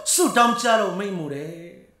ကြောင်းဆုတောင်းကြလို့မိန့်မူတ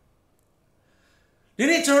ယ်ဒီ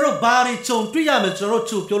နေ့ကျွန်တော်တို့ဘာတွေကြုံတွေ့ရမယ်ကျွန်တော်တို့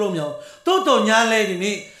ချုပ်ပြောလို့မရအောင်တိုးတော်ညာလဲဒီ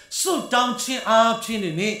နေ့ဆုတောင်းခြင်းအားဖြင့်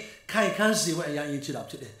ဒီနေ့ခိုင်ခန်းစေဝဲအရာရေးချတာ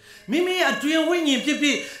ဖြစ်တယ်မိမိအတွင်းဝိညာဉ်ဖြစ်ဖြ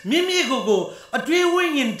စ်မိမိကိုအတွင်းဝိ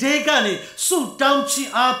ညာဉ်တဲကနေဆုတောင်းခြ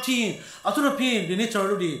င်းအားဖြင့်အထူးဖြင့်ဒီနေ့ကျွန်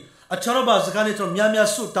တော်တို့ဒီအချောရပါစကားနဲ့ကျွန်တော်များများ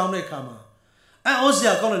ဆုတောင်းတဲ့အခါမှာအော်စ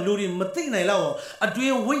ရာကောင်းတဲ့လူတွေမသိနိုင်လောက်အောင်အတွ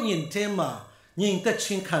င်းဝိညာဉ်ထဲမှာငြိမ်သက်ခြ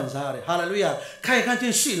င်းခံစားရတယ်ဟာလေလုယာခိုင်ခန့်ခြ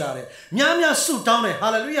င်းရှိလာတယ်များများဆုတောင်းတယ်ဟာ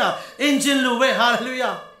လေလုယာအင်ဂျင်လိုပဲဟာလေလုယာ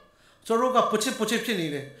ကျွန်တော်ကပချစ်ဖြစ်နေ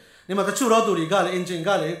တယ်ဒီမှာတချို့တော့သူတွေကလည်းအင်ဂျင်က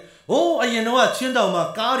လည်းဟိုးအရင်တော့ချင်းတောင်မှာ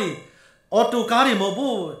ကားတွေအော်တိုကားတွေမဟုတ်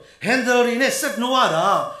ဘူးဟန်ဒယ်တွေနဲ့ဆက်နှိုးရတာ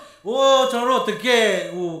ဟိုးကျွန်တော်တို့တကယ်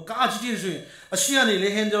ဟိုကားကြီးဆိုရင်အရှိကနေလေ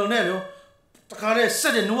ဟန်ဒယ်နဲ့လို့တခါလေဆ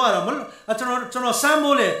က်နှိုးရတာမကျွန်တော်စမ်း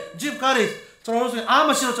မိုးလေဂျစ်ကားတွေကျွန်တော်တို့ဆိုအားမ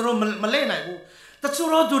ရှိတော့ကျွန်တော်မလဲနိုင်ဘူးတချို့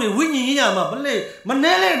တော့သူတွေဝိညာဉ်ရေးရမှာမ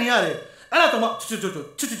နဲလဲနေရတယ်အဲ့ဒါတော့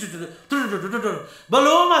ဘ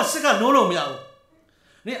လုံးမစက်ကနိုးလို့မရဘူး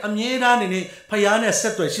နေအမြဲတမ်းနေဖျားနဲ့ဆ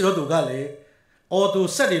က်သွယ်ရှိတော့သူကလေအော်သူ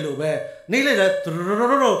ဆက်တယ်လို့ပဲနေလိုက်တယ်ဖြ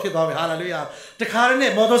စ်သွားပြီဟာလေလုယာတခါတည်း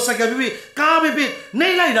နဲ့မော်တော်ဆိုင်ကယ်ပြီးကားပြီးနေ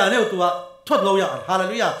လိုက်တာနဲ့သူကထွက်လို့ရတယ်ဟာလေ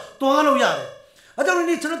လုယာသွားလို့ရတယ်အဲ့ကြောင့်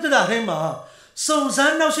ဒီကျွန်တော်တို့တဲ့မှာစုံစ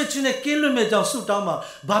မ်းနှောက်ယှက်ခြင်းနဲ့ကင်းလွတ်မဲ့ကြောင့်ဆုတောင်းမှာ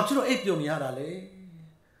ဘာဖြစ်လို့အိပ်ပျော်နေရတာလဲ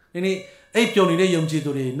Ini pyo ni de yom chi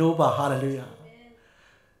tu de no ba hallelujah.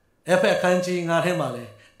 Epe kanji nga the ma le.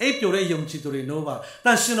 Pyo de yom chi tu de no ba.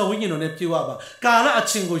 Tan shin no win yin no ne pyo ba. Ka la a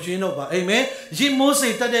chin ko yin no ba. Amen. Yin mo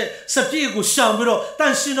sei ta de sa pyi ko shang pi ro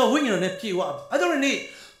tan shin no win yin no ne pyo ba. A do ni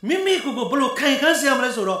mimi ko ko blo khai khan sia ma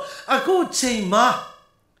le so ro aku chain ma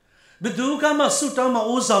bdu ka ma su taw ma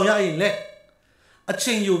o saw ya yin le. A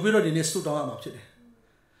chain yu pi ro di ne su taw ma phit de.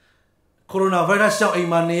 Coronavirus ကြောင့်အိမ်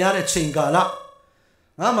မှာနေရတဲ့ချိန်ကာလ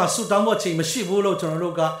ငါမှဆူတောင်းဖို့ချိန်မရှိဘူးလို့ကျွန်တော်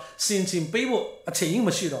တို့ကစင်ချင်ပေးဖို့အချိန်ကြီးမ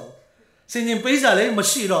ရှိတော့ဘူးစင်ချင်ပေးစားလည်းမ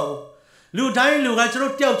ရှိတော့ဘူးလူတိုင်းလူကကျွန်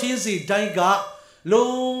တော်တယောက်ချင်းစီတိုင်းက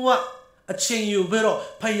လုံးဝအချိန်ယူပြီးတော့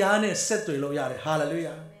ဖယားနဲ့ဆက်သွယ်လို့ရတယ်ဟာလေလု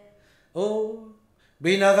ယာအိုး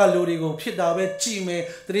ဘေးနာကလူတွေကိုဖြစ်တာပဲကြည်မယ်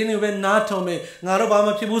တရင်တွေပဲနားထုံမယ်ငါတို့ဘာ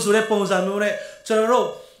မှဖြစ်ဘူးဆိုတဲ့ပုံစံမျိုးနဲ့ကျွန်တော်တို့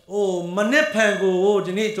မနဲ့ဖန်ကို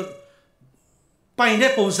ဒီနေ့ပိုင်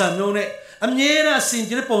တဲ့ပုံစံမျိုးနဲ့အမြဲတမ်းစင်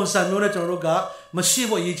ကြယ်တဲ့ပုံစံမျိုးနဲ့ကျွန်တော်တို့ကမရှိ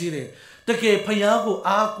ဖို့ရည်ကြီးတယ်တကယ်ဖယားကို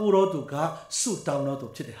အားကိုးတော်သူကဆုတောင်းတော်သူ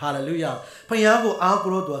ဖြစ်တယ်ဟာလေလုယာဖယားကိုအား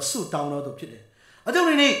ကိုးတော်သူကဆုတောင်းတော်သူဖြစ်တယ်အကြောင်း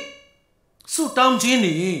ရင်းနဲ့ဆုတောင်းခြင်း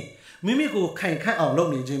နေမိမိကိုခိုင်ခန့်အောင်လုပ်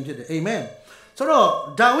နေခြင်းဖြစ်တယ်အာမင်ဆိုတော့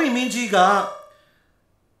ဒါဝိမင်းကြီးက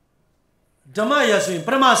ဓမ္မရာဆိုရင်ပ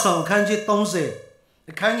ထမဆောင်အခန်းကြီး30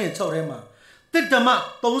အခန်းငယ်6ထဲမှာတစ်ဓမ္မ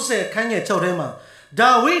30အခန်းငယ်6ထဲမှာ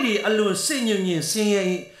ဒါဝိဒီအလွန်စိတ်ညစ်ညင်ဆင်းရဲ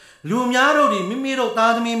၏လူများတို့သည်မိမိတို့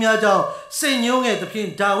သားသမီးများကြောင့်စိတ်ညှိုးငယ်သဖြင့်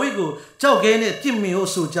ဒါဝိဒ်ကိုကြောက်ခဲနှင့်ပြစ်မင်ဟု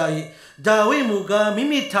ဆိုကြ၏ဒါဝိဒ်မူကားမိ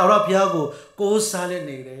မိထာဝရဘုရားကိုကိုးစားလက်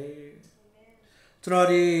နေတယ်ကျွန်တော်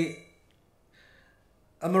ဒီ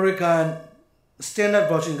American Standard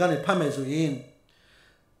Version ကနေဖတ်မယ်ဆိုရင်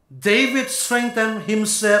David strengthened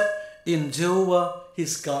himself in Jehovah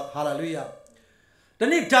his God hallelujah ဒီ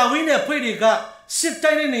နေ့ဒါဝိဒ်နဲ့ဖွဲ့တွေကစစ်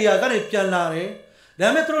တိုက်တဲ့နေရာကနေပြန်လာတယ်ဒါပေ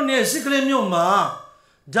မဲ့သူတို့နေစစ်ကလေးမြို့မှာ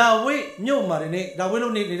ဒါဝိဒ်မြို့မှာနေဒါဝိဒ်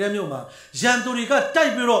လို့နေတဲ့မြို့မှာရန်သူတွေကတို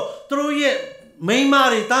က်ပြီးတော့သူတို့ရဲ့မိန်းမ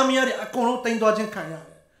တွေတာမယားတွေအကုန်လုံးတင်သွားခြင်းခံရတယ်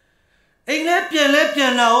အိမ်လည်းပြန်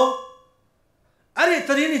လာအောင်အဲ့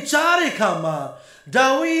ဒီတရင်ကြီးကြားတဲ့ခါမှာဒါ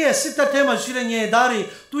ဝိဒ်ရဲ့စစ်တပ်ထဲမှာရှိတဲ့ငယ်သားတွေ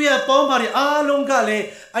သူ့ရဲ့ပေါင်းပါတွေအားလုံးကလည်း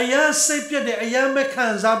အယမ်းစိတ်ပြည့်တဲ့အယမ်းပဲခံ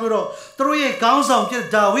စားပြီးတော့သူတို့ရဲ့ခေါင်းဆောင်ဖြစ်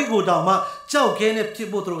ဒါဝိဒ်ကိုတောင်မှကြောက်ခဲနဲ့ဖြစ်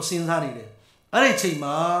ဖို့သူတို့စဉ်းစားနေတယ်အဲ့ဒီချိန်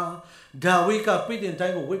မှာဒါဝိဒ်ကပြည်တင်တို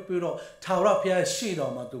င်းကိုဝစ်ပြီးတော့ထာဝရဘုရားရှေ့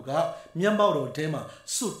တော်မှာသူကမျက်မှောက်တော်ထဲမှာ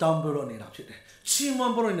ဆုတောင်းပြီးတော့နေတာဖြစ်တယ်ချီးမွ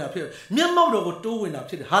မ်းပြီးတော့နေတာဖြစ်တယ်မျက်မှောက်တော်ကိုတိုးဝင်တာ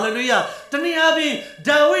ဖြစ်တယ်ဟာလေလုယာတနည်းအားဖြင့်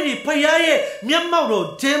ဒါဝိဒ်ဒီဘုရားရဲ့မျက်မှောက်တော်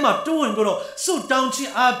ထဲမှာတိုးဝင်ပြီးတော့ဆုတောင်းခြ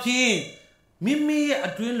င်းအပြင်မိမိရဲ့အ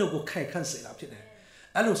တွင်းလို့ကိုခိုင်ခန့်စေတာဖြစ်တယ်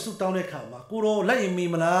အဲ့လိုဆုတောင်းတဲ့ခါမှာကိုရောလက်ရင်မီ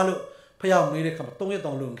မလားလို့ဘုရားမေးတဲ့ခါမှာ3ရက်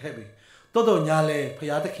တောင်လုံခဲ့ပြီတော်ညာလဲဘု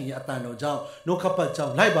ရားသခင်ရဲ့အတန်တော်ကြောင့်နှုတ်ခပတ်ကြော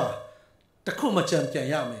င့်လိုက်ပါတခုမှကြံပြန်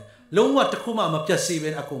ရမယ်လုံးဝတခုမှမပြတ်စေဘဲ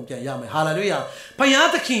အကုန်ပြန်ရမယ်ဟာလေလုယာဘုရား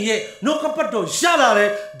သခင်ရဲ့နှုတ်ကပတ်တော်ရလာတယ်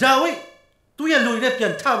ဒါဝိဒ်သူ့ရဲ့လူတွေပြ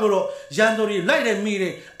န်ထပြီးတော့ရန်သူတွေလိုက်တယ်မိတ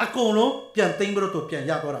ယ်အကုန်လုံးပြန်သိမ်းပြီးတော့သူပြန်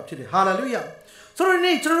ရသွားတာဖြစ်တယ်ဟာလေလုယာဆိုတော့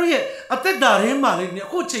နေ့ကျွန်တော်ရဲ့အသက်တာရင်းမှာလေအ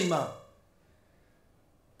ခုချိန်မှာ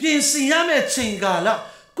ပြင်ဆင်ရမယ့်ချိန်ကာလ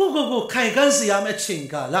ကိုခိုင်ခန့်စေရမယ့်ချိန်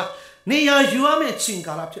ကာလနေရာယူရမယ့်ချိန်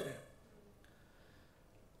ကာလဖြစ်တယ်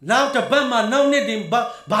နောက်တစ်ပတ်မှနောက်နေ့တင်ဘာ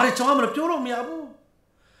တွေကြောင်းမလို့ပြောလို့မရဘူး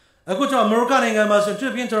အခုကျွန်တော်အမေရိကန်နိုင်ငံမှာဆို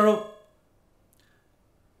တွေ့ပြင်ကျွန်တော်တို့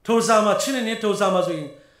ထိုးစားမှာချင်းနေထိုးစားမှာဆိုရင်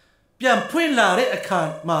ပြန်ဖွင့်လာတဲ့အခါ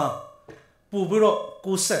မှာပူပြီးတော့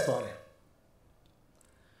ကိုးဆက်သွားတယ်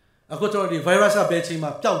အခုကျွန်တော်ဒီ virus ကဘယ်ချိန်မှာ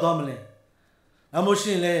ပျောက်သွားမလဲအမို့ရှ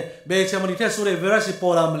င်လဲဘယ်ချိန်မှဒီထက်ဆိုတဲ့ virus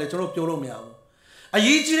ပေါ်လာမလဲကျွန်တော်ပြောလို့မရဘူးအ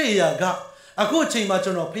ရေးကြီးတဲ့အရာကအခုအချိန်မှာ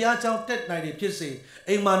ကျွန်တော်ဖျားเจ้าတက်နိုင်တွေဖြစ်စေ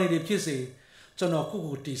အိမ်မာနေတွေဖြစ်စေကျွန်တော်ခု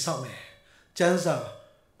တီဆောက်မယ်ကျမ်းစာ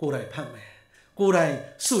ကိုယ်တိုင်ဖတ်မယ်ကိုယ်တိုင်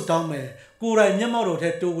ဆုတောင်းမယ်ကိုယ်တိုင်မျက်မှောက်တော်ထဲ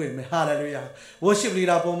တိုးဝင်မယ်ဟာလေလုယာ worship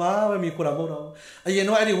leader ပေါ်မှာပဲမိကိုယ်တော်မဟုတ်တော့အရင်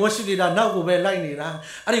တော့အဲ့ဒီ worship leader နောက်ကိုပဲလိုက်နေတာ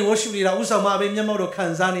အဲ့ဒီ worship leader ဥဆောင်မှာပဲမျက်မှောက်တော်ခံ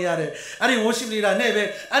စားနေရတယ်အဲ့ဒီ worship leader နဲ့ပဲ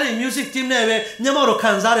အဲ့ဒီ music team နဲ့ပဲမျက်မှောက်တော်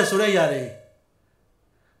ခံစားတယ်ဆိုတဲ့အရာတွေ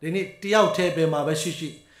ဒီနေ့တယောက်တည်းပဲမှာပဲရှိ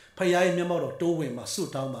ဖခင်ရဲ့မျက်မှောက်တော်တိုးဝင်မှာဆု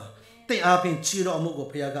တောင်းမှာတင့်အားဖြင့်ချီတော်အမှုကို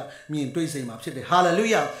ဖခင်ကမြင်တွေ့စေမှာဖြစ်တယ်ဟာလေလု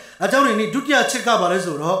ယာအကြောင်းဒီနေ့ဒုတိယချက်ကပါလဲ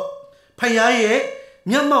ဆိုတော့ဖခင်ရဲ့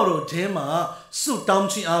မျက်မှောက်တော်ထဲမှာဆုတောင်း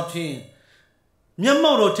ခြင်းအပြင်မျက်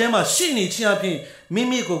မှောက်တော်ထဲမှာရှိနေခြင်းအပြင်မိ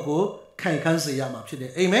မိကိုယ်ကိုခိုင်ခန့်စေရမှာဖြစ်တ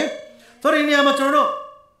ယ်အာမင်ဆိုတော့ဒီနေရာမှာကျွန်တော်တို့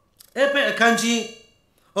အဖက်အခန်းကြီး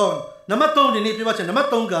နံပါတ်3ဒီနေ့ပြပါချင်နံပါတ်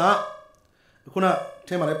3ကခုန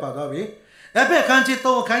ထဲမှာလည်းပါသွားပြီအဖက်အခန်းကြီး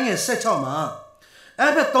3အခန်းငယ်16မှာ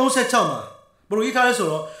အဖက်36မှာဘလို့ရေးထားလဲဆို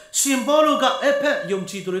တော့ရှင်ပေါလုကအဖက်ယုံ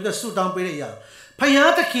ကြည်သူတွေကဆုတောင်းပေးတဲ့အရာဖခ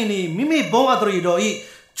င်သခင်นี่မိမိဘုံအထရီတော်ဤ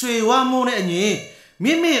ကျွေဝမှုနဲ့အညီ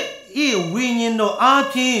မိမိဤဝိညာဉ်တော်အား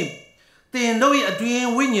ဖြင့်တင်တို့၏အတွင်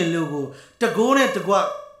ဝိညာဉ်လူကိုတကိုးနဲ့တကွ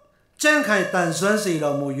ကြံ့ခိုင်တန်ဆွမ်းစေ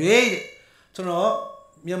တော်မူ၍တဲ့ကျွန်တော်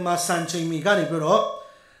မြန်မာစံချိန်မီကနေပြီးတော့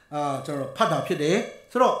ကျွန်တော်ဖတ်တာဖြစ်တယ်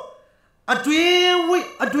ဆိုတော့အတွင်း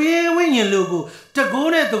ဝိညာဉ်လူကိုတ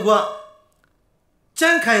ကိုးနဲ့တကွ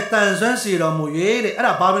ကြံ့ခိုင်တန်ဆွမ်းစေတော်မူ၍တဲ့အဲ့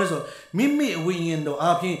ဒါဘာပဲလဲဆိုမိမိဝိညာဉ်တော်အ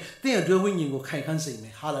ပြင်သင်အတွင်းဝိညာဉ်ကိုခိုင်ခန့်စေမ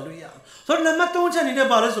ယ်ဟာလေလုယာဆိုတော့နံပါတ်3ချက်နေတဲ့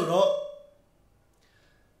ဘာလဲဆိုတော့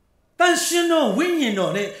တန်ရှင်တော်ဝိညာဉ်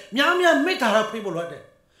တော်နဲ့များမေတ္တာတော်ဖိတ်ဖို့လိုတယ်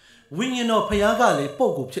ဝိညာဉ်တော်ဖခင်ကလေပု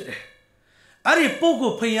ဂ္ဂိုလ်ဖြစ်တယ်အဲ့ဒီပုဂ္ဂို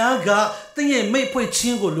လ်ဖခင်ကသင်ရဲ့မိတ်ဖွဲ့ချ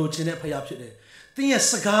င်းကိုလိုချင်တဲ့ဖခင်ဖြစ်တယ်သင်ရဲ့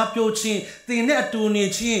စကားပြောခြင်းသင်နဲ့အတူနေ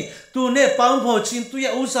ခြင်းသူနဲ့ပေါင်းဖော်ခြင်းသူ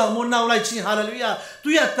ရဲ့ဥစ္စာမို့နောက်လိုက်ခြင်းဟာလေလုယာသူ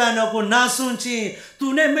ရဲ့တန်တော်ကိုနာဆွန်းခြင်းသူ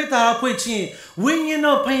နဲ့မေတ္တာဖွဲ့ခြင်းဝိညာဉ်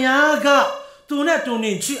တော်ဖခင်ကသူနဲ့တူ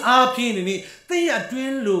နေခြင်းအားဖြင့်ဒီနေ့သင်ရဲ့အတွ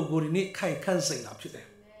င်းလူကိုဒီနေ့ခိုင်ခန့်စေတာဖြစ်တယ်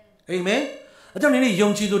အာမင်အကြောင်းဒီနေ့ယုံ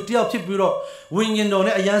ကြည်သူတယောက်ဖြစ်ပြီးတော့ဝိညာဉ်တော်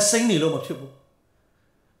နဲ့အရန်စိမ့်နေလို့မဖြစ်ဘူး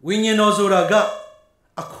ဝိညာဉ်တော်ဆိုတာက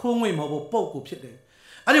အခိုးငွေမဟုတ်ဘူးပုပ်ကိုဖြစ်တယ်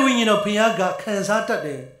အဲ့ဒီဝိညာဉ်တော်ဖခင်ကခံစားတတ်တ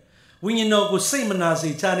ယ်ဝိညာဉ်တော်ကိုစိတ်မနာစေ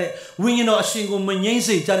ချတဲ့ဝိညာဉ်တော်အရှင်ကိုမငြိမ့်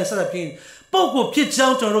စေချတဲ့ဆက်ဖြင့်ပုပ်ကိုဖြစ်ကြော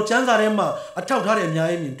င်းကျွန်တော်တို့ကျမ်းစာထဲမှာအထောက်ထားတဲ့အများ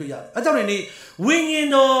ကြီးမြင်တွေ့ရတယ်အဲကြောင့်ဒီဝိညာဉ်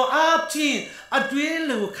တော်အားဖြင့်အတွင်း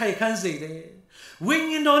လူကိုခိုင်ခန့်စေတယ်ဝိ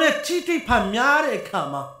ညာဉ်တော်နဲ့ထိတွေ့ဖန်များတဲ့အခါ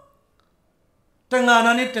မှာတန်ငါ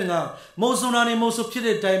နာနဲ့တန်ငါမိုးစုံနာနဲ့မိုးစုံဖြစ်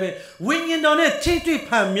တဲ့အတိုင်းပဲဝိညာဉ်တော်နဲ့ထိတွေ့ဖ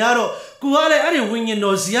န်များတော့ကိုကလည်းအဲ့ဒီဝိညာဉ်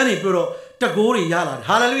တော်ဇီကနေပြီးတော့တကိုးတွေရလာတယ်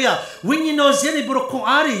ဟာလေလုယာဝိညာဉ်တော်ဇီကနေပြီးတော့ခွန်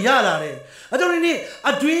အားတွေရလာတယ်အဲ့တော့ဒီနေ့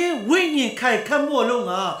အတွင်းဝိညာဉ်ခိုင်ခန့်ဖို့လုံး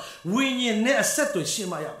ကဝိညာဉ်နဲ့အဆက်တွေရှင်း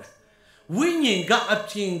မရပဲဝိညာဉ်ကအ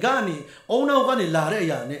ပြင်ကနေအုံနောက်ကနေလာတဲ့အ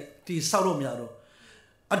ရာနဲ့ဒီဆောက်လို့မရတော့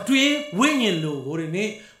အတွင်းဝိညာဉ်လိုကိုဒီနေ့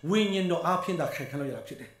ဝိညာဉ်တော်အားဖြင့်သာခိုင်ခန့်လို့ရတာ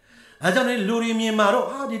ဖြစ်တယ်အဲကြောင့်လေလူတွေမြင်မှာတော့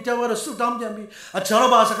ဒီတောင်းရတော့ဆူတောင်းပြန်ပြီအခြား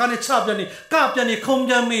တော့ဘာစကားနဲ့ချပြန်နေကပြန်နေခုံ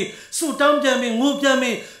ပြန်ပြီဆူတောင်းပြန်ပြီငိုပြန်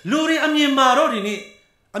ပြီလူတွေအမြင်မှာတော့ဒီနေ့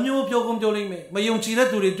အမျိုးပြောကုန်ပြောလိမ့်မယ်မယုံကြည်တဲ့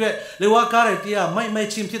သူတွေအတွက်လေဝါကားတဲ့တရားမိုက်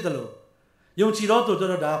ချင်းဖြစ်တယ်လို့ယုံကြည်တော့သူ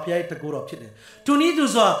တို့ဒါဖခင်တကူတော်ဖြစ်တယ်သူနည်းသူ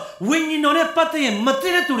ဆိုဝိညာဉ်တော်နဲ့ပတ်သက်ရင်မသိ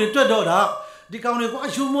တဲ့သူတွေအတွက်တော့ဒါဒီကောင်တွေကအ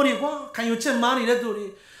ယူမိုးတွေကွာခံယူချက်မားနေတဲ့သူတွေ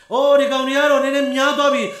ဒီကောင်တွေကတော့နည်းနည်းများ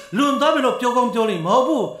သွားပြီလွန်သွားပြီလို့ပြောကုန်ပြောလိမ့်မဟုတ်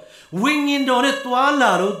ဘူးဝိညာဉ်တော်နဲ့တွာ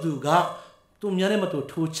လာတော့သူကသူများနဲ့မတူ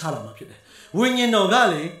ထိုးချလာမှာဖြစ်တယ်ဝိညာဉ်တော်က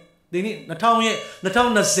လေဒီနေ့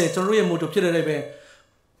2020ကျွန်တော်တို့ရဲ့မို့တူဖြစ်တဲ့ပဲ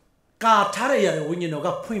ကာထားတဲ့ရတဲ့ဝိညာဉ်တော်က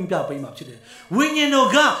ဖွင့်ပြပေးမှာဖြစ်တယ်ဝိညာဉ်တော်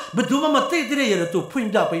ကဘယ်သူမှမသိတဲ့ရတဲ့သူဖွင့်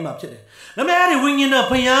ပြပေးမှာဖြစ်တယ်ဒါပေမဲ့အဲ့ဒီဝိညာဉ်တော်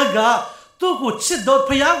ဖခင်ကသူ့ကိုချစ်တော်ဖ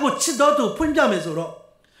ခင်ကိုချစ်တော်သူဖွင့်ပြမယ်ဆိုတော့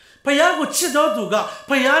ဖခင်ကိုချစ်တော်သူကဖ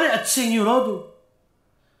ခင်ရဲ့အချင်းယူတော်သူ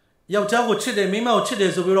ယောက်ျားကိုချစ်တယ်မိန်းမကိုချစ်တ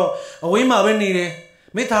ယ်ဆိုပြီးတော့အဝေးမှာပဲနေတယ်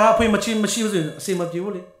မိသားအဖွင့်မရှိဘူးဆိုရင်အစီမပြေ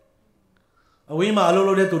ဘူးလေအဝေးမှာအလုပ်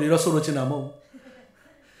လုပ်တဲ့သူတွေတော့ဆိုလိုချင်တာမဟုတ်ဘူး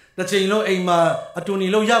တစ်ချိန်လုံးအိမ်မှာအတူနေ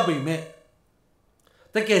လို့ရပေမဲ့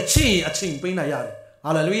တကယ်ချစ်ရင်အချိန်ပေးနိုင်ရတယ်ဟာ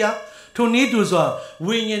လေလုယာထိုနည်းသူဆိုတာ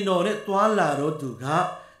ဝိညာဉ်တော်နဲ့တွာလာတော့သူက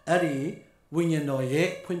အဲ့ဒီဝိညာဉ်တော်ရဲ့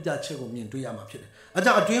ဖွင့်ပြချက်ကိုမြင်တွေ့ရမှာဖြစ်တယ်အဲ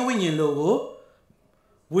ကြောင့်အတွင်းဝိညာဉ်လို့ကို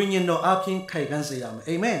ဝိညာဉ်တော်အပြင်ခိုင်ခန့်စေရမယ်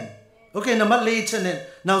အာမင်โอเคနံပါတ်4ချက်နဲ့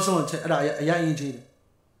နောက်ဆုံးချက်အဲ့ဒါအရင်အင်းကြီးတယ်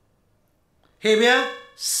ဟေဘရဲ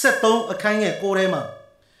73အခန်းငယ်9ထဲမှာ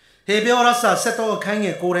ဟေဘရဲစာ73အခန်းင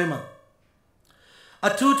ယ်9ထဲမှာ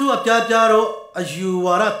အထူးထူးအပြားပြားတော့အယူ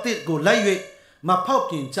ဝါဒတစ်ကိုလိုက်၍မဖောက်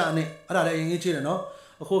ပြင်ကြနဲ့အဲ့ဒါလည်းအရင်ကြီးတယ်နော်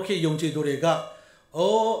အခုခေတ်ယုံကြည်သူတွေကဩ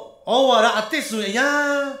ဝါဒအတစ်ဆိုရင်အရ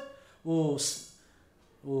န်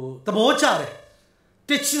သဘောကျတယ်တ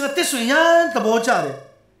စ်ချင်းအတစ်ဆိုရင်သဘောကျတယ်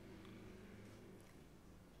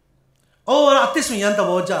ဩဝါဒအတစ်ဆိုရင်သ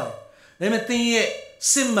ဘောကျတယ်ဒါပေမဲ့သင်ရဲ့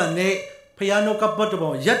စစ်မှန်တဲ့ဖယားနောကပတ်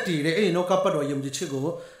တော်ရက်တည်တဲ့အဲ့ဒီနောကပတ်တော်ယုံကြည်ချက်ကို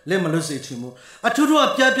လက်မလွတ်စေချင်ဘူးအထူးထူးအ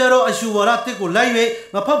ပြားပြားတော့အယူဝါဒတစ်ကိုလိုက်၍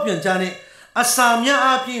မဖောက်ပြင်ကြနဲ့အစာများ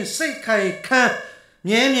အပြင်စိတ်ခိုင်ခန့်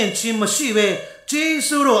မြဲမြံခြင်းမရှိပဲဂျေ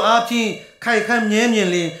စုတော်အပြင်ခိုင်ခန့်မြဲမြံ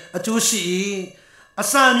လင်အကျိုးရှိ၏အ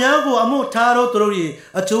စာများကိုအမှုထားတော့သူတို့၏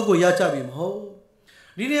အကျိုးကိုရကြပြီမဟုတ်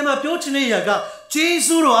ဒီနေရာမှာပြောချင်တဲ့ຢာကဂျေ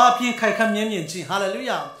စုတော်အပြင်ခိုင်ခန့်မြဲမြံခြင်းဟာလေလု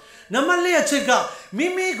ယာနမလေးအချက်ကမိ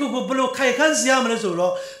မိကိုဘလို့ခိုင်ခန့်စရာမလဲဆို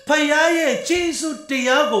တော့ဖခင်ရဲ့ဂျေစုတ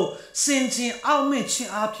ရားကိုစင်ကျင်အောင်မြင်ခြ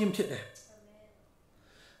င်းအပြင်ဖြစ်တယ်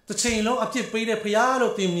တစ်ချိန်လုံးအပြစ်ပေးတဲ့ဖခင်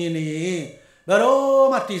လို့သင်မြင်နေရင်ဘယ်တော့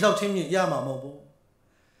မှတိဆောက်ခြင်းမြင်ရမှာမဟုတ်ဘူး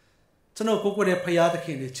ကျွန်တော်ကိုတဲ့ဖခင်သခ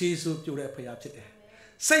င်တွေဂျေစုပြုတဲ့ဖခင်ဖြစ်တယ်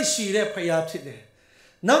စိတ်ရှိတဲ့ဖခင်ဖြစ်တယ်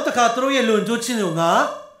နောက်တစ်ခါသူတို့ရဲ့လွန်ကျိုးခြင်းတို့က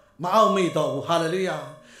မအောင်မေ့တော့ဘူးဟာလေလုယာ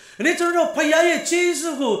ဒီကျွန်တော်ဖခင်ရဲ့ဂျေစု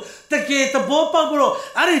ကိုတကယ်သဘောပေါက်ပြီးတော့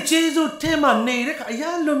အဲ့ဒီဂျေစုထဲမှာနေတဲ့အခါအ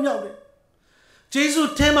ရာလွတ်မြောက်တယ်ဂျေစု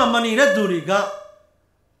ထဲမှာမနေတဲ့သူတွေက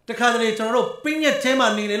တခါတလေကျွန်တော်တို့ပင်းရဲ့ထဲမှာ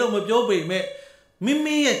နေတယ်လို့မပြောပေမဲ့မိ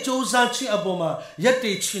မိရဲ့စူးစမ်းခြင်းအပေါ်မှာရက်တ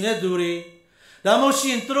ည်ခြင်းတဲ့သူတွေဒါမှမဟုတ်ရှ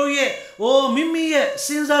င်သူတို့ရဲ့မိမိရဲ့စ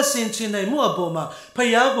ဉ်းစားဆင်ခြင်နိုင်မှုအပေါ်မှာဖ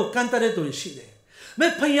ခင်ကိုကန့်တတ်တဲ့သူတွေရှိတယ်။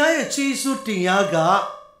မဲ့ဖခင်ရဲ့ဂျေစုတင်ရက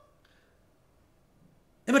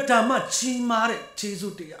အမတမကြီးမားတဲ့ဂျေဇု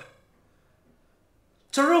တရား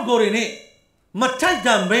ကျွန်တော်ကိုယ်တွေနဲ့မထိုက်တ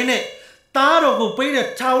န်ဘဲနဲ့တားတော်ကိုပေးတဲ့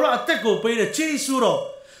ထာဝရအသက်ကိုပေးတဲ့ဂျေဇုတော်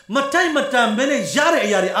မထိုက်မတန်ဘဲနဲ့ရတဲ့အ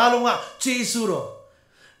ရာတွေအားလုံးကဂျေဇုတော်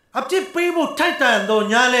အပြစ်ပေးဖို့ထိုက်တန်တော့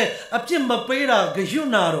ညာလဲအပြစ်မပေးတာဂယု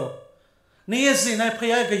ဏတော်နေရစင်တိုင်းဖ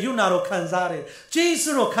ခင်ကယုဏတော်ခံစားတယ်ဂျေ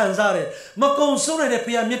ဇုတော်ခံစားတယ်မကုံဆုံးတဲ့ဖ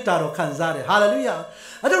ခင်မြတ်တာတော်ခံစားတယ်ဟာလေလုယာ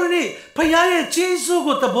အဲ့တော့ဒီဖခင်ရဲ့ဂျေဇု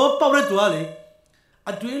ကိုသဘောပေါက်တဲ့သူကလေ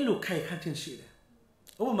အတွင်းလိုခိုင်ခန့်တင်ရှိတယ်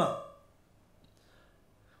ဥပမာ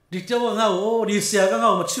ဒီတော့ငါ့ကိုဒီဆရာက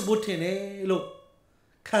ငါ့ကိုမချစ်ဖို့ထင်တယ်လို့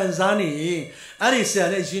ခံစားနေရင်အဲ့ဒီဆရာ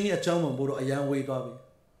နဲ့ယင်းဒီအကြောင်းမှမို့တော့အယံဝေးသွားပြီ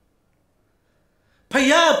ဖ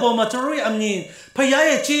ခင်အပေါ်မှာကျွန်တော်ရဲ့အမြင်ဖခင်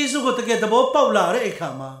ရဲ့ဂျေဇုကိုတကယ်သဘောပေါက်လာတဲ့အခါ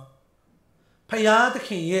မှာဖခင်သခ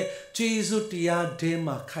င်ရဲ့ဂျေဇုတရားထဲ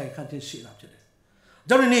မှာခိုင်ခန့်တင်ရှိတာဖြစ်တယ်။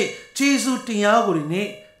ဒါကြောင့်ဒီနေ့ဂျေဇုတရားကိုဒီနေ့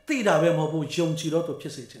သိတာပဲမဟုတ်ဘူးယုံကြည်တော့သူဖြ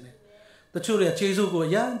စ်စေခြင်းနဲ့တချို့တွေကဂျေဇုကို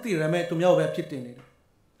အယံသိရမယ်သူများပဲဖြစ်တင်နေတယ်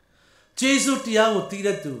။ဂျေဇုတရားကိုသိ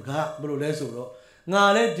တဲ့သူကဘယ်လိုလဲဆိုတော့ငါ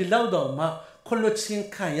လည်းဒီလောက်တော့မှခွလွတ်ခြင်း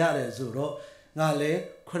ခံရတယ်ဆိုတော့ငါလည်း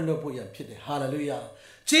ခွလွတ်ဖို့ရဖြစ်တယ်ဟာလေလုယာ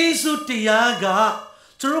ဂျေဇုတရားက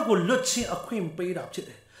ကျွန်တော်ကိုလွတ်ခြင်းအခွင့်ပေးတာဖြစ်တ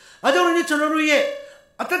ယ်။အဲကြောင့်ဒီနေ့ကျွန်တော်တို့ရဲ့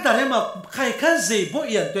အတ္တထဲမှာခိုင်ခန့်စေဖို့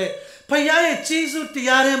ရတဲ့ဖခင်ရဲ့ဂျေဇုတ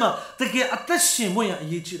ရားထဲမှာတကယ်အသက်ရှင်ဖို့ရအ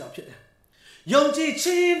ရေးကြီးတာဖြစ်တယ်။ယုံကြည်ခြ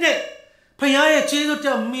င်းနဲ့ဖခင်ရဲ့ဂျေဇုတ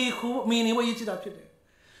ရားမီနေဖို့အရေးကြီးတာဖြစ်တယ်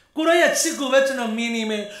။ကိုရောရဲ့ချစ်ကိုပဲကျွန်တော်မီနေ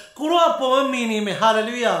မယ်။ကိုရောအပေါ်မှာမီနေမယ်ဟာလေ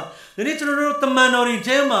လုယာ။ဒီနေ့ကျွန်တော်တို့တမန်တော်တွေ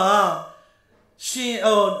ထဲမှာရှင်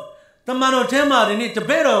တမန်တော်ထဲမှာဒီနေ့တ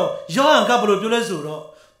ပည့်တော်ယောဟန်ကဘယ်လိုပြောလဲဆိုတော့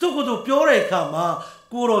သူ့ကိုယ်သူပြောတဲ့အခါမှာ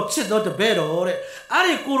ကိုရောချစ်တော်တပည့်တော်တဲ့အဲ့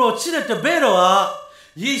ဒီကိုရောချစ်တဲ့တပည့်တော်က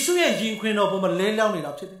ယေရှုရဲ့ယင်ခွင်တော်ပေါ်မှာလဲလျောင်းနေ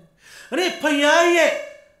တာဖြစ်တယ်။အဲ့ဒီဖခင်ရဲ့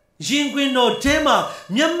ယင်ခွင်တော်ထဲမှာ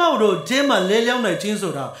မျက်မှောက်တော်ထဲမှာလဲလျောင်းနိုင်ခြင်း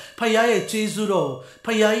ဆိုတာဖခင်ရဲ့ဂျေဇုတော်ဖခ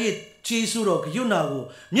င်ရဲ့ဂျေဇုတော်ဂရုဏာကို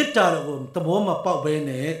မေတ္တာတော်ကိုသဘောမှာပေါက်ပဲ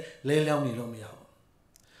နဲ့လဲလျောင်းနေလို့မရဘူး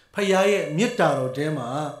။ဖခင်ရဲ့မေတ္တာတော်ထဲမှာ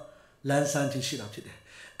လန်းဆန်းခြင်းရှိတာဖြစ်တယ်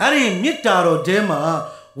။အဲ့ဒီမေတ္တာတော်ထဲမှာ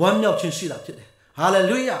ဝမ်းမြောက်ခြင်းရှိတာဖြစ်တယ်။ဟာလေ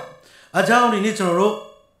လုယာ။အကြောင်းဒီနေ့ကျွန်တော်တို့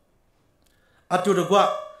အတူတကွ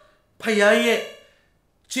ဖခင်ရဲ့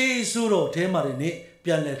ဂျေဇုတော်ထဲမှာဒီနေ့ပြ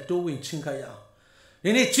န်လဲတိုးဝင်ချင်းခတ်ရအောင်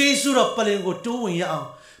ဒီနေ့ဂျေဇုတော်ပလင်ကိုတိုးဝင်ရအောင်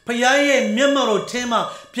ဖခင်ရဲ့မျက်မှောက်တော်ထဲမှာ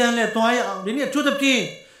ပြန်လဲသွားရအောင်ဒီနေ့အထူးသဖြင့်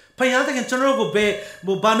ဖခင်တခင်ကျွန်တော်တို့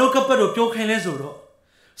ကိုဘာနိုကပတ်တော်ပြောခိုင်းလဲဆိုတော့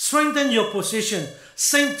strengthen your position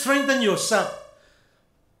strengthen yourself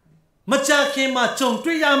မကြခင်မှာကြုံ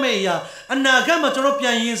တွေ့ရမယ့်အရာအနာဂတ်မှာကျွန်တော်ပြ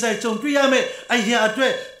န်ရင်ဆိုင်ကြုံတွေ့ရမယ့်အရာအတွ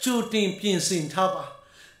က်ကြိုတင်ပြင်ဆင်ထားပါ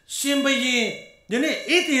ရှင်ဘုရင်ဒီနေ့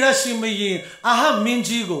ဣတိရရှင်ဘုရင်အာဟမင်း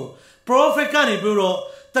ကြီးကို prophet ကနေပြီးတော့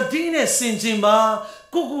တတိနဲ့ဆင်ခြင်ပါ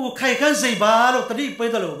ကိုခိုင်ခန့်စေပါလို့တတိ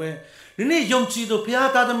ပေးတယ်လို့ပဲဒီနေ့ယုံကြည်သူဘုရား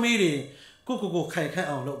သားသမီးတွေကိုခိုင်ခန့်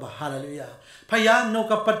အောင်လုပ်ပါဟာလေလုယာဖခင်နှုတ်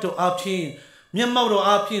ကပတ်တော်အဖြစ်မျက်မှောက်တော်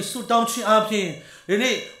အဖြစ်ဆုတောင်းခြင်းအဖြစ်ဒီ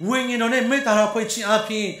နေ့ဝိညာဉ်တော်နဲ့မေတ္တာတော်ဖွင့်ခြင်းအ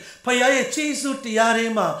ဖြစ်ဖခင်ရဲ့ကျေးဇူးတရားတွေ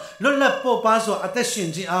မှာလွတ်လပ်ပေါ်ပါစွာအသက်ရှင်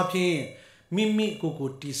ခြင်းအဖြစ်မိမိကို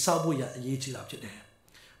တည်ဆောက်ဖို့ရအရေးကြီးတာဖြစ်တယ်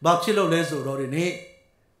။ဘာဖြစ်လို့လဲဆိုတော့ဒီနေ့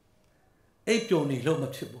အိပ်ပျော်နေလို့မ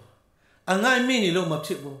ဖြစ်ဘူး။အငိုက်မိနေလို့မဖြ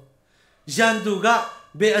စ်ဘူး။ရန်သူက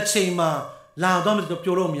ဘယ်အချိန်မှာလာတော့မှ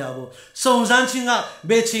ပြောလို့မရဘူး။စုံစမ်းခြင်းက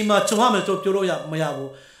ဘယ်အချိန်မှာကြုံရမယ်ဆိုပြောလို့မရဘူး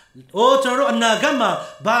။ကျွန်တော်တို့အနာဂတ်မှာ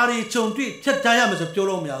ဘာတွေကြုံတွေ့ဖြတ်တန်းရမယ်ဆိုပြော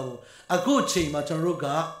လို့မရဘူး။အခုအချိန်မှာကျွန်တော်တို့က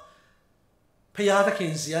ဖခင်သခ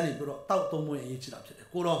င်စီကနေပြီးတော့တောက်သုံးမွေအရေးကြီးတာဖြစ်တယ်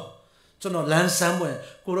။ကိုတော့ကျွန်တော်လမ်းဆန်းပွဲ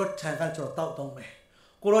ကိုတော့ထံကကျွန်တော်တောက်သုံးမယ်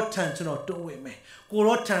။ကိုတော့ထံကျွန်တော်တိုးဝင်မယ်။ကို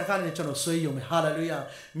တော့ထံကနေကျွန်တော်ဆွေးယုံမယ်။ဟာလေလုယာ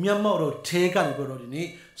။မျက်မှောက်တော်ထဲကနေပြီးတော့ဒီနေ့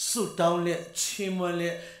ဆုတောင်းလက်ချင်းမွန်းလ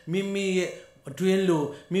က်မိမိရဲ့အတွင်းလို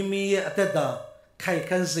မိမိရဲ့အသက်တာခိုင်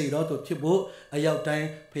ခန့်စေတော့သူဖြစ်ဖို့အရောက်တိုင်း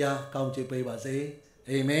ဖခင်ကောင်းချီးပေးပါစေ။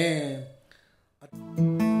 Amen.